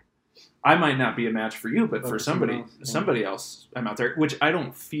 I might not be a match for you, but for somebody else, I'm out there, which I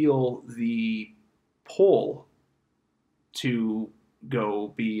don't feel the pull to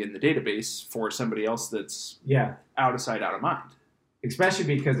go be in the database for somebody else that's out of sight, out of mind. especially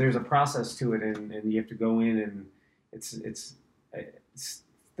because there's a process to it, and you have to go in, and it's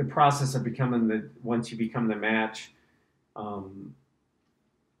the process of becoming once you become the match,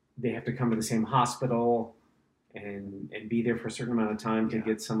 they have to come to the same hospital and be there for a certain amount of time to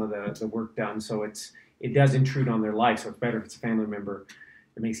get some of the work done. So it does intrude on their life. So it's better if it's a family member.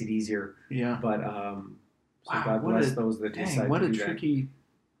 It makes it easier. Yeah. But so God bless those that decide to do tricky.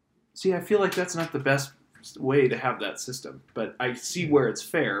 See, I feel like that's not the best way to have that system, but I see where it's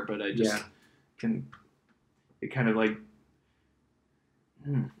fair. But I just it kind of like.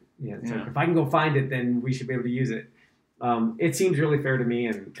 Like if I can go find it, then we should be able to use it. It seems really fair to me,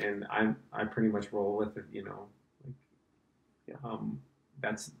 and I pretty much roll with it.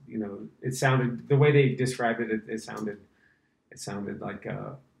 That's it sounded the way they described it. It sounded like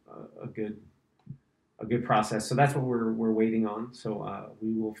a good process. So that's what we're waiting on. So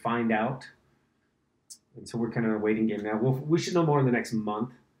we will find out, and so we're kind of in a waiting game now. We should know more in the next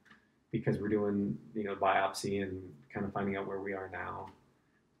month because we're doing biopsy and kind of finding out where we are now.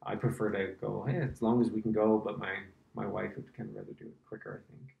 I prefer to go as long as we can go, but my wife would kind of rather do it quicker, I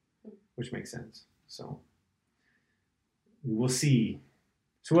think, which makes sense. So we'll see.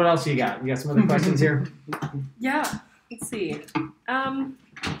 So what else you got? You got some other questions here? Yeah, let's see.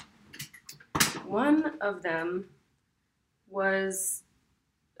 One of them was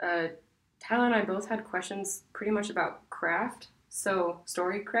Tyler and I both had questions pretty much about craft, so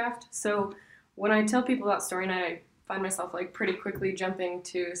story craft. So when I tell people about story night, I find myself like pretty quickly jumping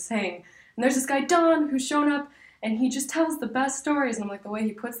to saying, and there's this guy Don who's shown up and he just tells the best stories, and I'm like, the way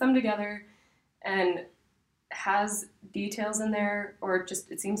he puts them together and has details in there, or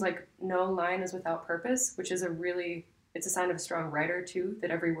just it seems like no line is without purpose, which is it's a sign of a strong writer too,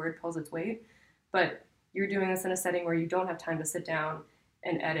 that every word pulls its weight. But you're doing this in a setting where you don't have time to sit down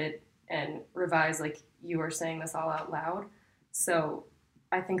and edit and revise like you are saying this all out loud. So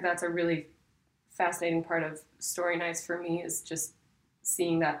I think that's a really fascinating part of story nights for me, is just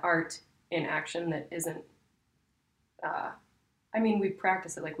seeing that art in action that isn't we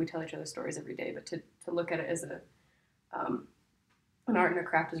practice it, like we tell each other stories every day, but to look at it as an art and a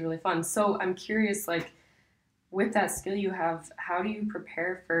craft is really fun. So I'm curious, like with that skill you have, how do you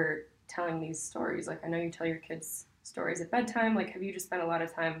prepare for telling these stories? Like I know you tell your kids stories at bedtime. Like have you just spent a lot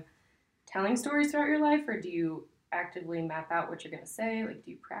of time telling stories throughout your life, or do you actively map out what you're going to say? Like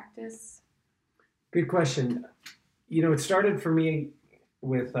do you practice? Good question. It started for me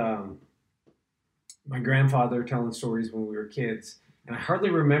with my grandfather telling stories when we were kids, and I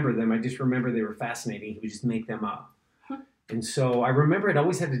hardly remember them. I just remember they were fascinating. He would just make them up. And so I remember it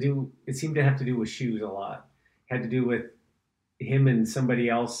seemed to have to do with shoes a lot. It had to do with him and somebody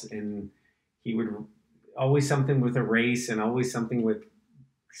else, and he would always something with a race and always something with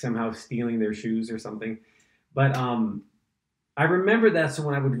somehow stealing their shoes or something. But I remember that, so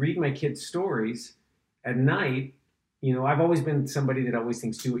when I would read my kids stories at night, I've always been somebody that always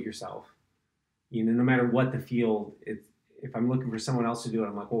thinks do it yourself. No matter what the field, if I'm looking for someone else to do it,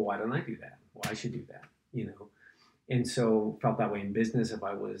 I'm like, well, why don't I do that? Well, I should do that, And so felt that way in business. If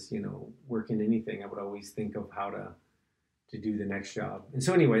I was, working anything, I would always think of how to do the next job. And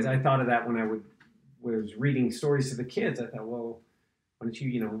so anyways, I thought of that when I was reading stories to the kids. I thought, well, why don't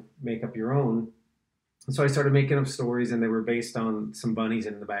you, make up your own? And so I started making up stories, and they were based on some bunnies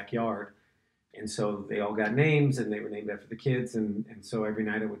in the backyard. And so they all got names, and they were named after the kids. And so every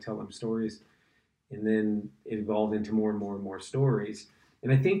night I would tell them stories. And then it evolved into more and more and more stories.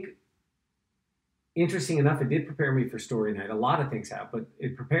 And I think, interesting enough, it did prepare me for story night. A lot of things have, but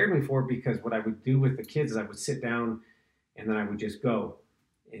it prepared me for it because what I would do with the kids is I would sit down and then I would just go.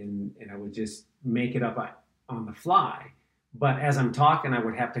 And I would just make it up on the fly. But as I'm talking, I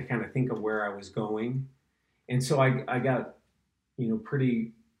would have to kind of think of where I was going. And so I got,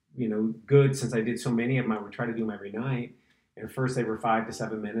 pretty, good, since I did so many of them. I would try to do them every night. And at first they were 5 to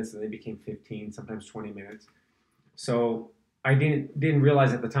 7 minutes, and they became 15, sometimes 20 minutes. So I didn't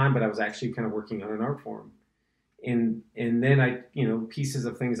realize at the time, but I was actually kind of working on an art form. And then I, pieces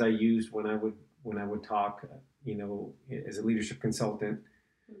of things I used when I would talk, as a leadership consultant,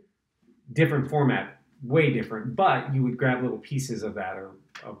 different format, way different, but you would grab little pieces of that, or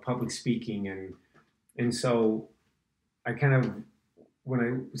of public speaking. And so I kind of, when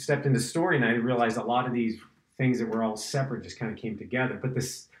I stepped into story night, I realized a lot of these things that were all separate just kind of came together. But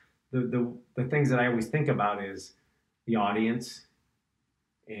the things that I always think about is the audience,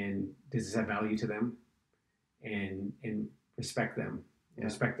 and does this have value to them, and respect them, and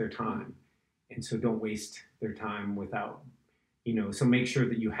respect their time. And so don't waste their time without, so make sure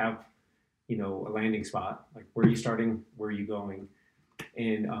that you have, a landing spot, like where are you starting, where are you going?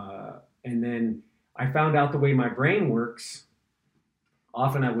 And then I found out the way my brain works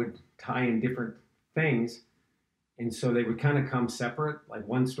often I would tie in different things. And so they would kind of come separate, like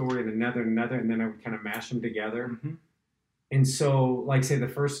one story and another, and then I would kind of mash them together. Mm-hmm. And so, like, say the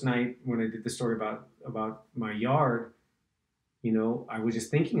first night when I did the story about my yard, you know, I was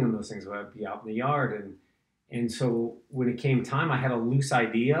just thinking on those things when I'd be out in the yard. And so when it came time, I had a loose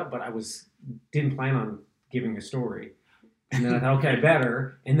idea, but didn't plan on giving a story. And then I thought, okay, I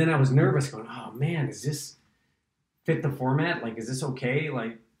better. And then I was nervous going, oh man, does this fit the format? Like, is this okay?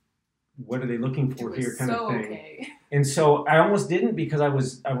 Like, what are they looking for here kind of thing? Okay. And so I almost didn't because I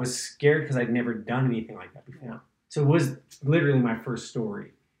was scared because I'd never done anything like that before. Yeah. So it was literally my first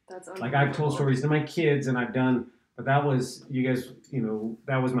story. That's like I've told stories to my kids and I've done, but that was, you guys, you know,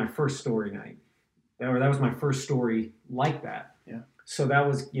 that was my first story night. That was my first story like that. Yeah. So that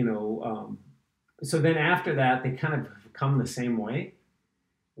was, you know, so then after that, they kind of come the same way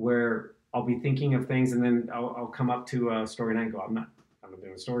where I'll be thinking of things and then I'll come up to a story night and go, I'm not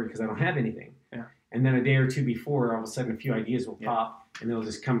doing a story because I don't have anything. Yeah. And then a day or two before, all of a sudden a few ideas will pop and they'll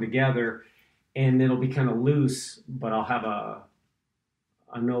just come together and it'll be kind of loose, but I'll have a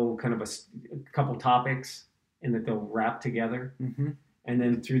couple topics and that they'll wrap together. Mm-hmm. And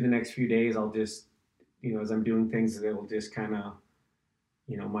then through the next few days, I'll just, you know, as I'm doing things, it'll just kind of,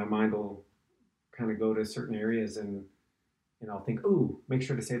 you know, my mind will kind of go to certain areas and I'll think, ooh, make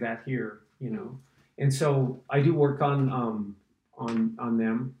sure to say that here, you know. And so I do work on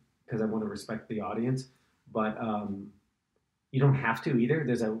them because I want to respect the audience, but you don't have to either.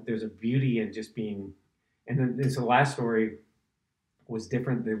 There's a beauty in just being, and then so the last story was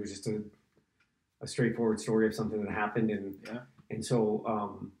different. There was just a straightforward story of something that happened, and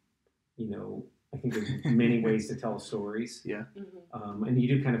so you know, I think there's many ways to tell stories. Yeah. Mm-hmm. And you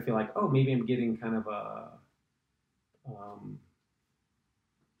do kind of feel like, oh, maybe I'm getting kind of a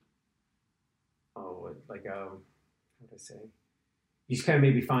how to say? You just kind of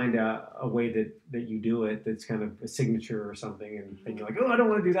maybe find a way that you do it that's kind of a signature or something, and then you're like, oh, I don't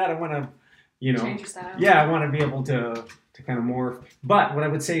want to do that. I want to, you know, change your style. Yeah, I want to be able to kind of morph. But what I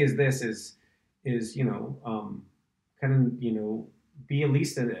would say is this is you know, kind of, you know, be at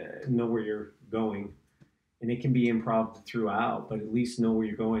least know where you're going, and it can be improv throughout, but at least know where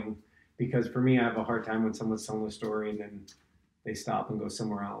you're going. Because for me, I have a hard time when someone's telling a story and then they stop and go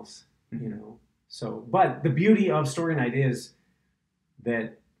somewhere else, you know. So, but the beauty of story night is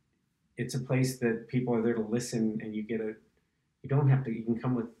that it's a place that people are there to listen, and you don't have to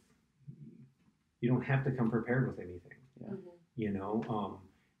come prepared with anything. Yeah. Mm-hmm. You know,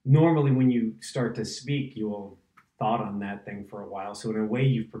 normally when you start to speak, you will thought on that thing for a while. So in a way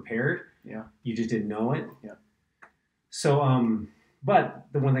you've prepared, you just didn't know it. Yeah. So, but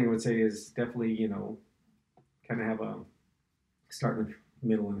the one thing I would say is definitely, you know, kind of have a start and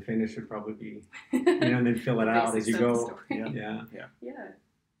middle and finish would probably be, you know, and then fill it out as you go. Yeah.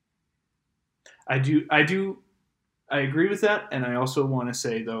 I agree with that, and I also want to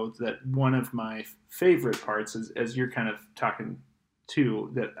say though that one of my favorite parts is, as you're kind of talking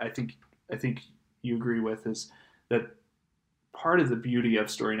to, that I think you agree with, is that part of the beauty of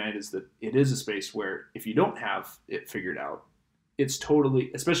Story Night is that it is a space where if you don't have it figured out, it's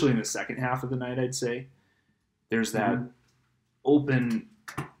totally, especially in the second half of the night, I'd say, there's that open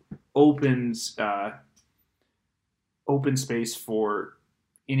space for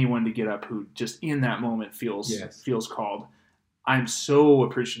anyone to get up who just in that moment feels called. I'm so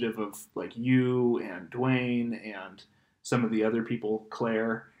appreciative of like you and Dwayne and some of the other people,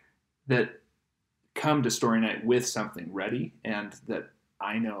 Claire, that come to Story Night with something ready, and that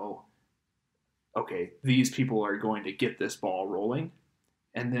I know, okay, these people are going to get this ball rolling,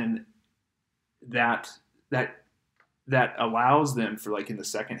 and then that allows them for, like, in the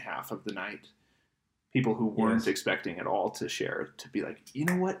second half of the night, people who weren't expecting at all to share, to be like, you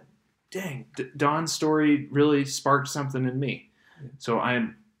know what, dang, Don's story really sparked something in me. So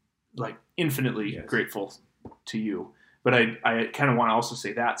I'm like infinitely grateful to you. But I kind of want to also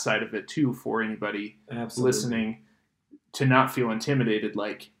say that side of it too, for anybody listening, to not feel intimidated,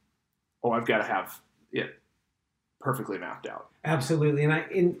 like, oh, I've got to have it perfectly mapped out. Absolutely.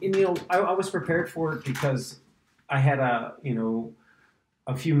 And you know, I was prepared for it because I had a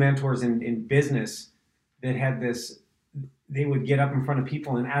few mentors in business that had this. They would get up in front of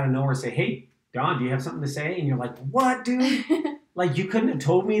people and out of nowhere say, "Hey, Don, do you have something to say?" And you're like, "What, dude? Like, you couldn't have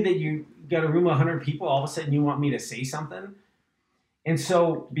told me that you got a room of 100 people. All of a sudden, you want me to say something?" And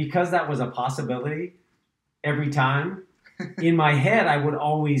so, because that was a possibility, every time in my head, I would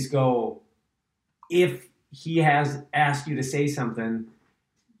always go, "If he has asked you to say something,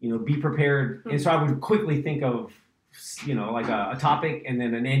 be prepared." And so I would quickly think of, like a topic and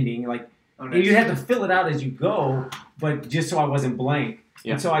then an ending. Like, Oh, nice. And you had to fill it out as you go, but just so I wasn't blank.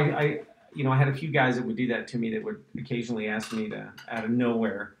 Yeah. And so I had a few guys that would do that to me that would occasionally ask me to, out of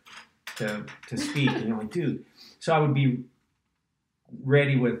nowhere, to speak. And you're like, dude. So I would be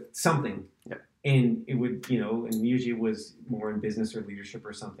ready with something. Yeah. And it would, and usually it was more in business or leadership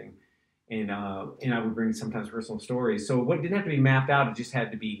or something. And I would bring sometimes personal stories. So what didn't have to be mapped out, it just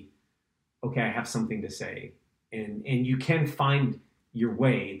had to be, okay, I have something to say. And you can find your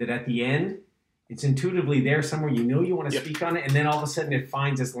way that at the end, it's intuitively there somewhere. You want to speak on it, and then all of a sudden it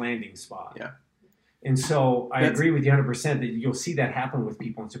finds its landing spot. Yeah. And so I agree with you 100% that you'll see that happen with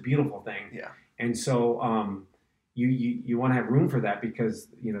people. It's a beautiful thing. Yeah. And so you want to have room for that because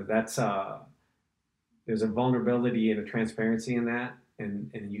that's there's a vulnerability and a transparency in that,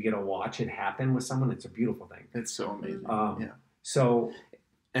 and you get to watch it happen with someone. It's a beautiful thing. It's so amazing. Yeah. So,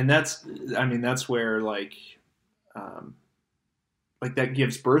 and that's where that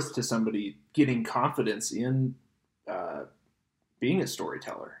gives birth to somebody getting confidence in being a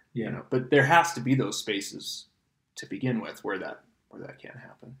storyteller. Yeah. But there has to be those spaces to begin with where that can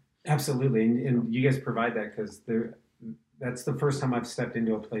happen. Absolutely, and you guys provide that because that's the first time I've stepped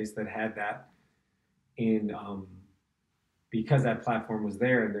into a place that had that, and because that platform was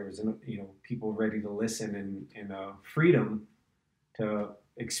there and there was people ready to listen and freedom to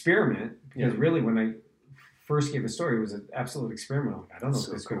experiment. Because really, when I first gave a story, it was an absolute experiment. I'm like, I don't know if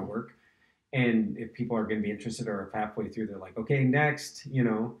this is going to work, and if people are going to be interested, or if halfway through they're like, okay, next,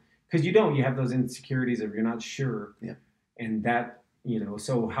 because you have those insecurities of you're not sure, and that.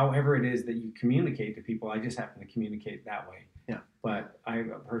 So however it is that you communicate to people, I just happen to communicate that way. Yeah. But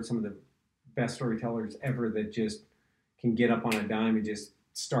I've heard some of the best storytellers ever that just can get up on a dime and just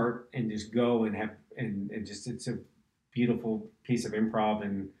start and just go and just it's a beautiful piece of improv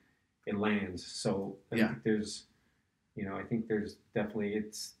and it lands. So I think there's definitely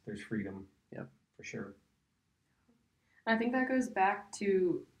there's freedom. Yeah, for sure. I think that goes back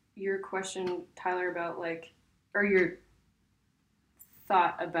to your question, Tyler, about or your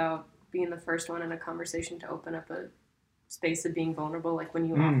thought about being the first one in a conversation to open up a space of being vulnerable, like when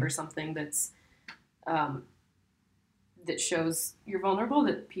you offer something that's that shows you're vulnerable,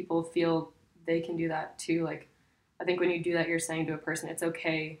 that people feel they can do that too. Like, I think when you do that, you're saying to a person, it's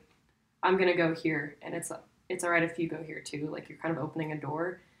okay, I'm gonna go here, and it's all right if you go here too. Like, you're kind of opening a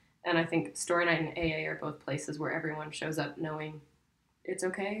door. And I think Story Night and AA are both places where everyone shows up knowing it's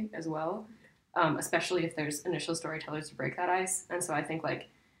okay as well. Especially if there's initial storytellers to break that ice. And so I think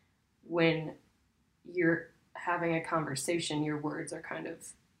when you're having a conversation, your words are kind of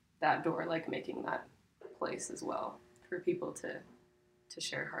that door, making that place as well for people to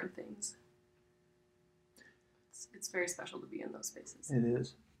share hard things. It's very special to be in those spaces. It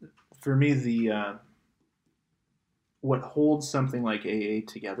is. For me, what holds something like AA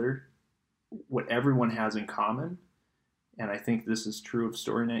together, what everyone has in common, and I think this is true of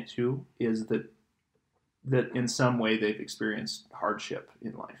Story Night too, is that in some way they've experienced hardship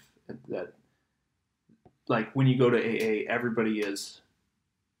in life. That, when you go to AA, everybody is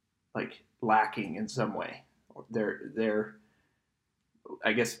lacking in some way. They're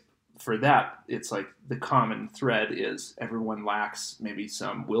I guess for that, it's the common thread is everyone lacks maybe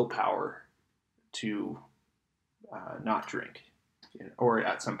some willpower to not drink, or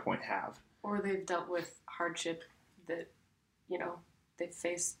at some point have. Or they've dealt with hardship that, they've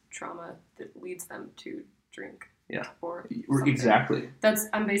faced trauma that leads them to drink. Yeah. Or exactly.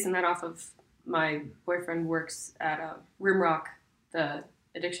 I'm basing that off of my boyfriend works at Rimrock, the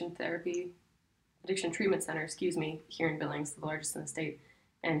addiction treatment center, here in Billings, the largest in the state.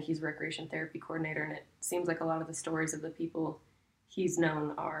 And he's a recreation therapy coordinator. And it seems like a lot of the stories of the people he's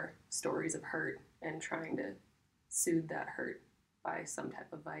known are stories of hurt and trying to soothe that hurt by some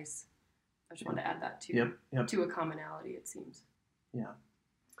type of vice. I just wanted to add that to a commonality, it seems. Yeah.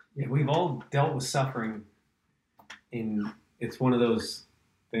 Yeah, we've all dealt with suffering, and it's one of those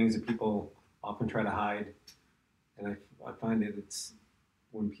things that people often try to hide. And I find it's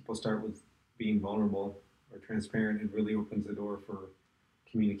when people start with being vulnerable or transparent, it really opens the door for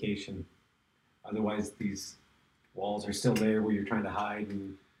communication. Otherwise, these walls are still there where you're trying to hide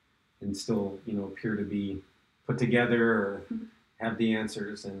and still, appear to be put together or have the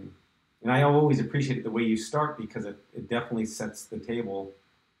answers. And I always appreciate the way you start because it definitely sets the table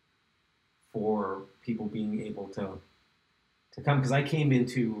for people being able to come. Because I came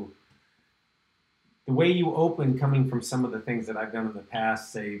into the way you open, coming from some of the things that I've done in the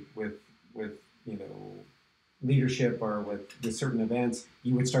past, say with leadership or with certain events,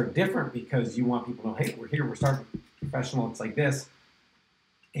 you would start different because you want people to know, hey, we're here, we're starting professional, it's like this.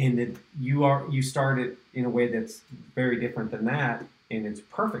 And that you start it in a way that's very different than that, and it's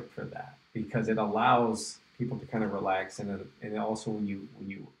perfect for that. because it allows people to kind of relax, and also when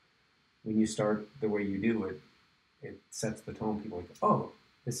you start the way you do it, it sets the tone. People are like, oh,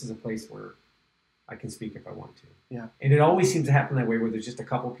 this is a place where I can speak if I want to. Yeah. And it always seems to happen that way, where there's just a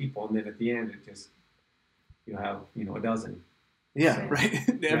couple people, and then at the end, it just you have a dozen. Yeah, So,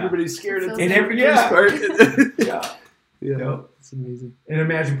 right. Everybody's scared at the And every first part. yeah. Yeah, Yep. it's amazing. And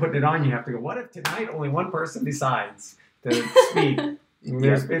imagine putting it on. You have to go, what if tonight only one person decides to speak? And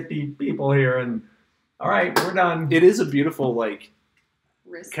there's 50 people here, and all right, we're done. It is a beautiful, like,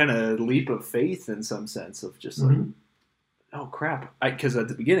 Risk. kind of leap of faith in some sense of just Mhm. like, oh crap. Because at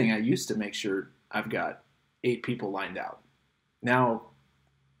the beginning, I used to make sure I've got 8 people lined out. Now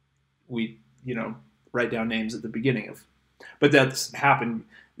we, write down names at the beginning of, but that's happened.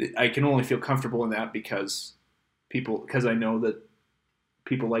 I can only feel comfortable in that because I know that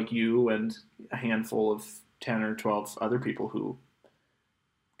people like you and a handful of 10 or 12 other people who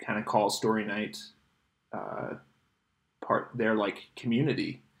kind of call story night part their like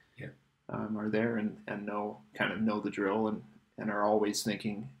community are there and know the drill and are always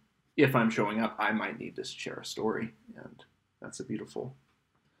thinking, if I'm showing up, I might need to share a story, and that's a beautiful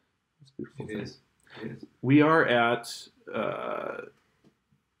It thing. is. It is. We are at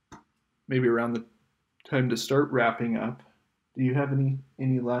maybe around the time to start wrapping up. Do you have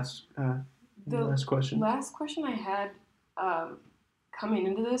any last last questions? Last question I had coming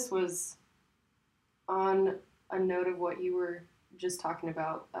into this was on a note of what you were just talking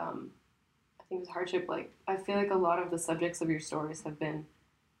about. I think it was hardship. Like, I feel like a lot of the subjects of your stories have been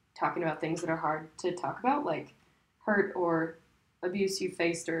talking about things that are hard to talk about, like hurt or abuse you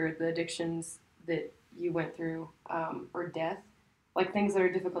faced, or the addictions that you went through, or death, like things that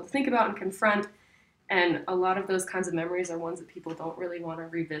are difficult to think about and confront. And a lot of those kinds of memories are ones that people don't really want to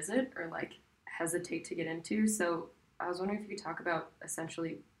revisit or like hesitate to get into. So I was wondering if you could talk about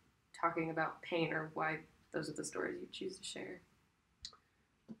essentially talking about pain, or why those are the stories you choose to share.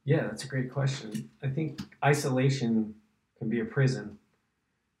 Yeah, that's a great question. I think isolation can be a prison,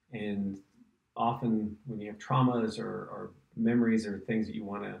 and often when you have traumas or memories or things that you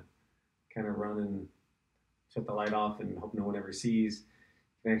want to kind of run and shut the light off and hope no one ever sees,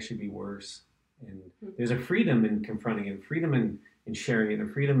 it can actually be worse. And there's a freedom in confronting it, freedom in sharing it,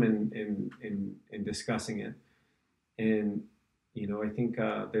 and freedom in discussing it. And I think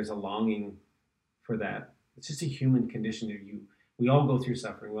there's a longing for that. It's just a human condition. We all go through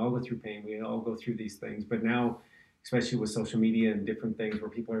suffering. We all go through pain. We all go through these things. But now, especially with social media and different things where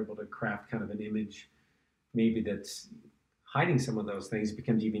people are able to craft kind of an image, maybe that's hiding some of those things, it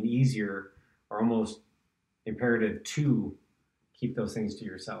becomes even easier or almost imperative to keep those things to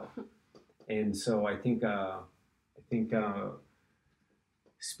yourself. And so I think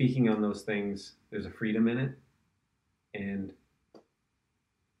speaking on those things, there's a freedom in it. And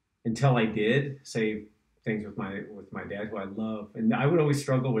until I did say things with my dad, who I love, and I would always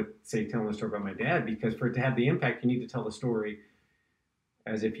struggle with, say, telling a story about my dad, because for it to have the impact, you need to tell the story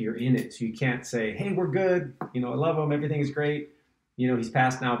as if you're in it. So you can't say, hey, we're good, I love him, everything is great, he's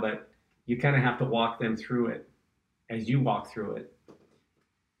passed now, but you kind of have to walk them through it as you walk through it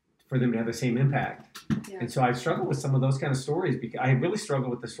for them to have the same impact. Yeah. And so I struggle with some of those kind of stories, because I really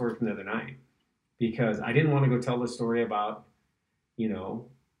struggled with the story from the other night, because I didn't want to go tell the story about,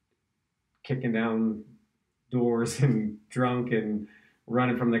 kicking down doors and drunk and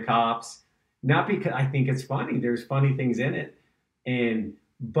running from the cops. Not because I think it's funny. There's funny things in it.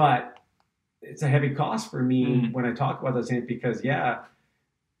 But it's a heavy cost for me when I talk about those things, because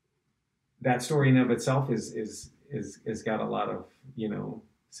that story in and of itself is got a lot of,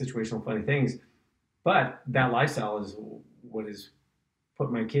 situational funny things. But that lifestyle is what has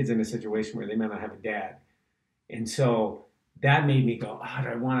put my kids in a situation where they might not have a dad. And so that made me go, do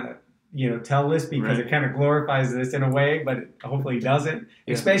I want to, tell this, because it kind of glorifies this in a way, but it hopefully doesn't,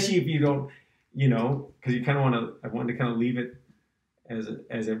 especially if you don't, because you kind of I wanted to kind of leave it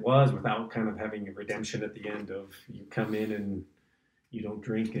as it was, without kind of having a redemption at the end of, you come in and you don't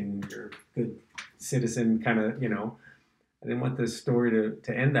drink and you're a good citizen, kind of, I didn't want this story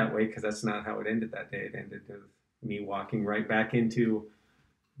to end that way, because that's not how it ended that day. It ended with me walking right back into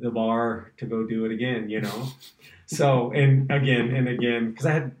the bar to go do it again, So, and again, because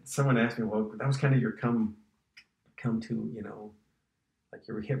I had someone ask me, well, that was kind of your come to, like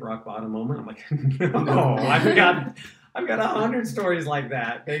your hit rock bottom moment. I'm like, no, I've got 100 stories like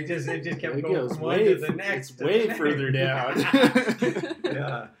that. It just kept going from one to the next. It's way further down.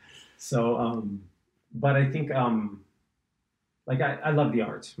 Yeah. So, but I think, like I love the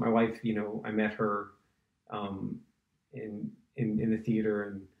arts. My wife, I met her in the theater,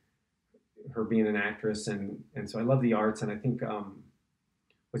 and her being an actress, and so I love the arts, and I think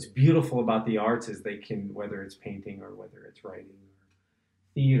what's beautiful about the arts is they can, whether it's painting or whether it's writing or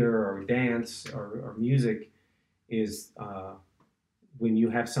theater or dance or music, is when you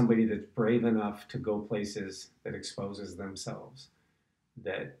have somebody that's brave enough to go places that exposes themselves,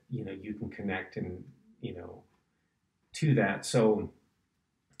 that you can connect and to that. So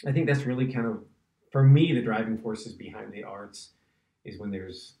I think that's really kind of, for me, the driving forces behind the arts is when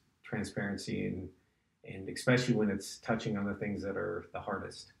there's transparency and especially when it's touching on the things that are the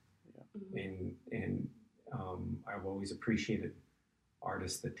hardest. Yeah. And I've always appreciated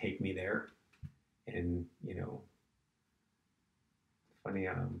artists that take me there. And funny,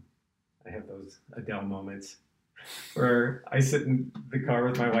 I have those Adele moments where I sit in the car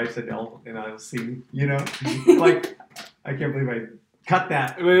with my wife's Adele and I'll sing, like, I can't believe I cut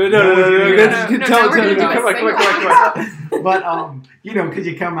that. No. Come on. But, because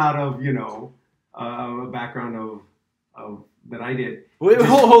you come out of, a background of that I did. Wait,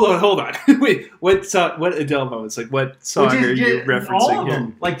 hold on. Wait, what Adele moments? Like, what song are you referencing? All of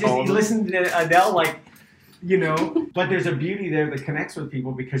them. Like, just listen to Adele, like, but there's a beauty there that connects with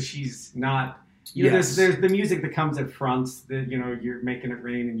people because she's not, there's the music that comes at fronts that, you're making it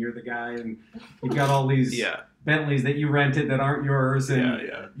rain and you're the guy and you've got all these Bentleys that you rented that aren't yours and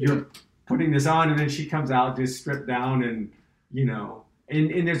you're putting this on and then she comes out just stripped down and,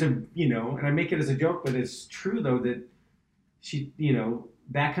 and there's a, and I make it as a joke, but it's true though that she,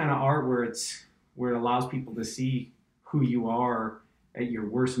 that kind of art where it allows people to see who you are at your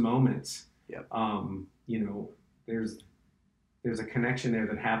worst moments. Yep. There's a connection there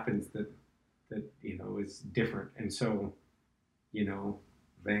that happens that is different. And so,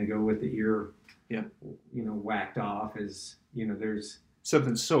 Van Gogh with the ear, whacked off is, there's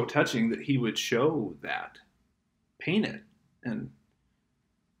something so touching that he would show that, paint it. And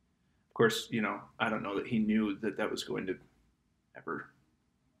of course, I don't know that he knew that was going to ever,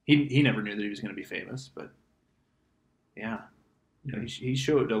 he never knew that he was going to be famous, but he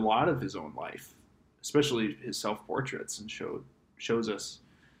showed a lot of his own life, especially his self-portraits, and shows us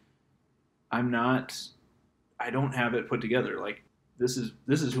I don't have it put together. Like, this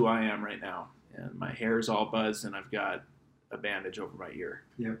is who I am right now. And my hair is all buzzed and I've got a bandage over my ear.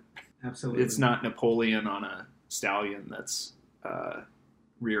 Yep, absolutely. It's not Napoleon on a stallion that's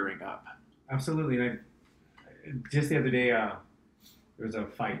rearing up. Absolutely. And just the other day, there was a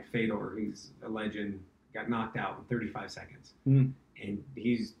fight. Fedor, he's a legend, got knocked out in 35 seconds. Mm. And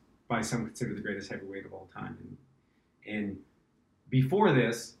he's by some considered the greatest heavyweight of all time. And before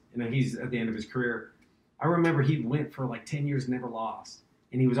this, he's at the end of his career, I remember he went for like 10 years, never lost.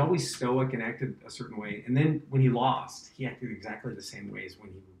 And he was always stoic and acted a certain way. And then when he lost, he acted exactly the same way as when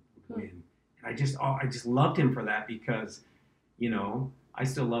he would win. And I just loved him for that because, I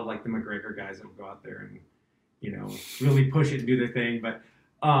still love like the McGregor guys that will go out there and, really push it and do their thing. But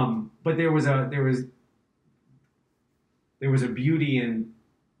there was a beauty in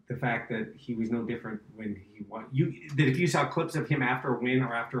the fact that he was no different when he won. That if you saw clips of him after a win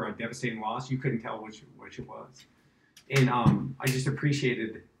or after a devastating loss, you couldn't tell which it was. And I just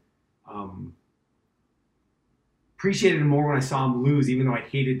appreciated him more when I saw him lose, even though I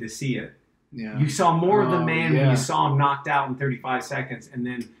hated to see it. Yeah. You saw more of the man when you saw him knocked out in 35 seconds, and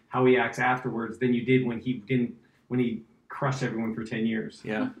then how he acts afterwards than you did when he crushed everyone for 10 years.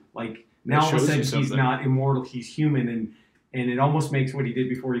 Yeah. Like, now all of a sudden he's not immortal, he's human, and it almost makes what he did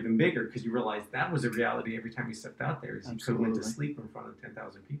before even bigger because you realize that was a reality every time he stepped out there. Is he could have went to sleep in front of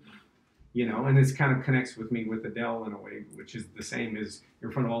 10,000 people. And this kind of connects with me with Adele in a way, which is the same as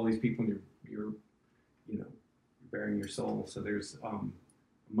you're in front of all these people and you're bearing your soul. So there's a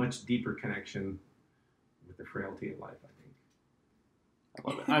much deeper connection with the frailty of life, I think. I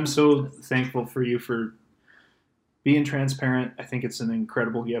love it. I'm so thankful for you for being transparent. I think it's an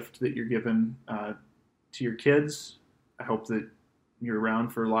incredible gift that you're giving to your kids. I hope that you're around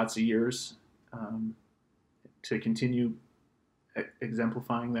for lots of years to continue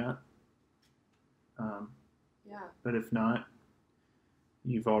exemplifying that. But if not,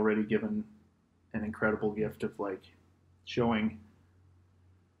 you've already given an incredible gift of like showing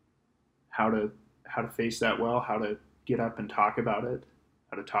how to face that well, how to get up and talk about it,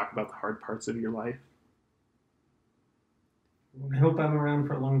 how to talk about the hard parts of your life. I hope I'm around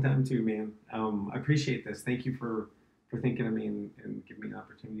for a long time too, man. I appreciate this. Thank you for thinking of me and giving me an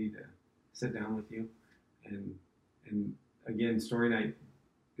opportunity to sit down with you. And again, Story Night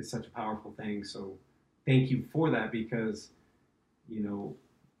is such a powerful thing. So thank you for that because,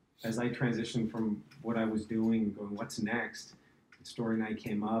 as I transitioned from what I was doing, going, what's next? Story Night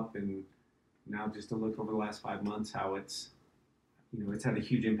came up, and now just to look over the last 5 months, how it's had a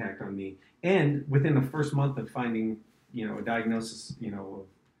huge impact on me. And within the first month of finding, a diagnosis, of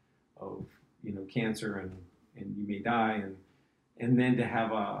cancer and you may die, and then to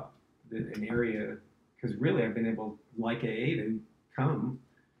have an area, because really I've been able, like AA, to come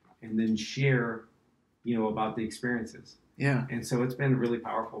and then share, about the experiences. Yeah. And so it's been really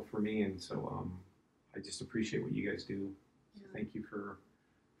powerful for me, and so I just appreciate what you guys do. So thank you for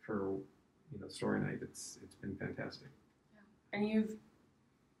Story Night. It's been fantastic. Yeah. And you've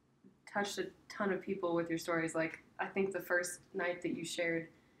touched a ton of people with your stories. Like, I think the first night that you shared,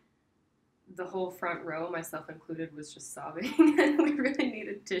 the whole front row, myself included, was just sobbing, and we really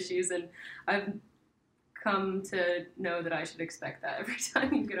needed tissues. And I've come to know that I should expect that every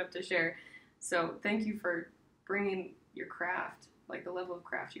time you get up to share. So thank you for bringing your craft, like the level of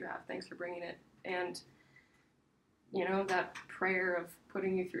craft you have. Thanks for bringing it. And, that prayer of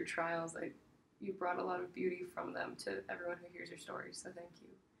putting you through trials, you brought a lot of beauty from them to everyone who hears your stories. So thank you.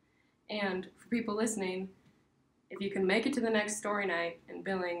 And for people listening, if you can make it to the next story night in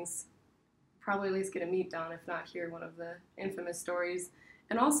Billings, probably at least get to meet Don, if not hear one of the infamous stories.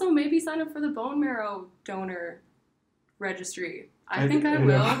 And also maybe sign up for the bone marrow donor registry. I think I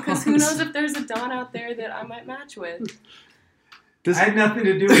will, because who knows if there's a Don out there that I might match with. I had nothing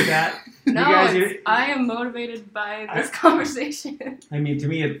to do with that. No, I am motivated by this conversation. I mean, to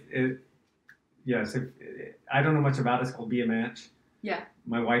me, yes, I don't know much about it. It's called Be a Match. Yeah.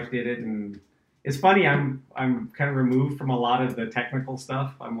 My wife did it, and it's funny. I'm kind of removed from a lot of the technical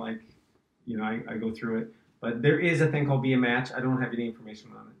stuff. I'm like, I go through it. But there is a thing called Be a Match. I don't have any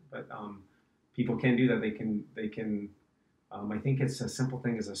information on it, but people can do that. They can. I think it's a simple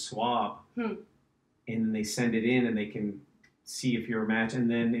thing as a swab, and they send it in, and they can see if you're a match. And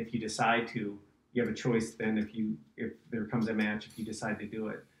then if you decide to, you have a choice. Then if there comes a match, if you decide to do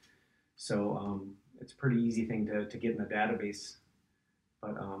it. So it's a pretty easy thing to get in the database.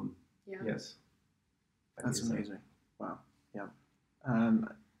 But yes, that's amazing. Wow. Yeah.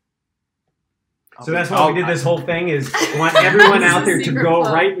 So that's why we did this whole thing, is I want everyone out there to go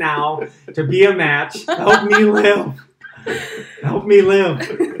right now to Be a Match. Help me live. Help me live.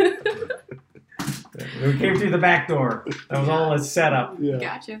 We came through the back door. That was all a setup. Yeah.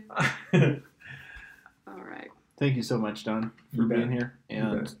 Gotcha. All right. Thank you so much, Don, for being here.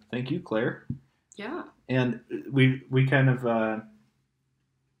 And thank you, Claire. Yeah. And we kind of,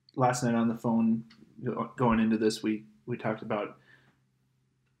 last night on the phone, going into this, we talked about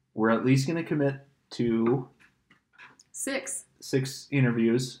we're at least going to commit to 6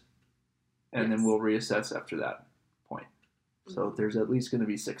 interviews, and then we'll reassess after that point. So there's at least going to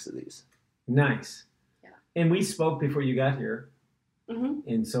be 6 of these. Nice. Yeah. And we spoke before you got here. Mm-hmm.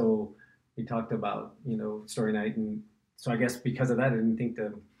 And so we talked about, Story Night. And so I guess because of that, I didn't think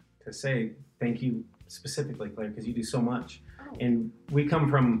to say thank you specifically, Claire, because you do so much. Oh. And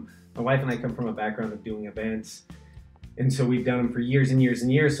my wife and I come from a background of doing events. And so we've done them for years and years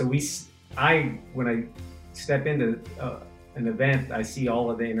and years. So when I step into an event, I see all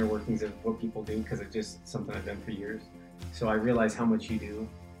of the inner workings of what people do, because it's just something I've done for years. So I realize how much you do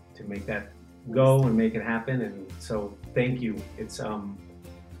to make that go and make it happen. And so thank you. It's you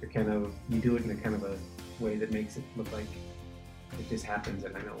do it in a kind of a way that makes it look like it just happens,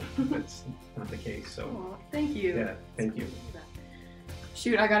 and I know that's not the case. So thank you. Yeah, thank you.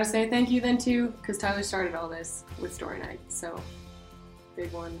 Shoot, I gotta say thank you then too, because Tyler started all this with Story Night. So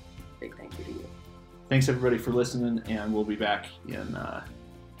big thank you to you. Thanks everybody for listening, and we'll be back in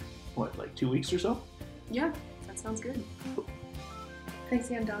 2 weeks or so? Yeah, that sounds good. Thanks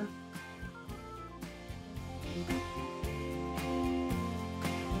again, Don.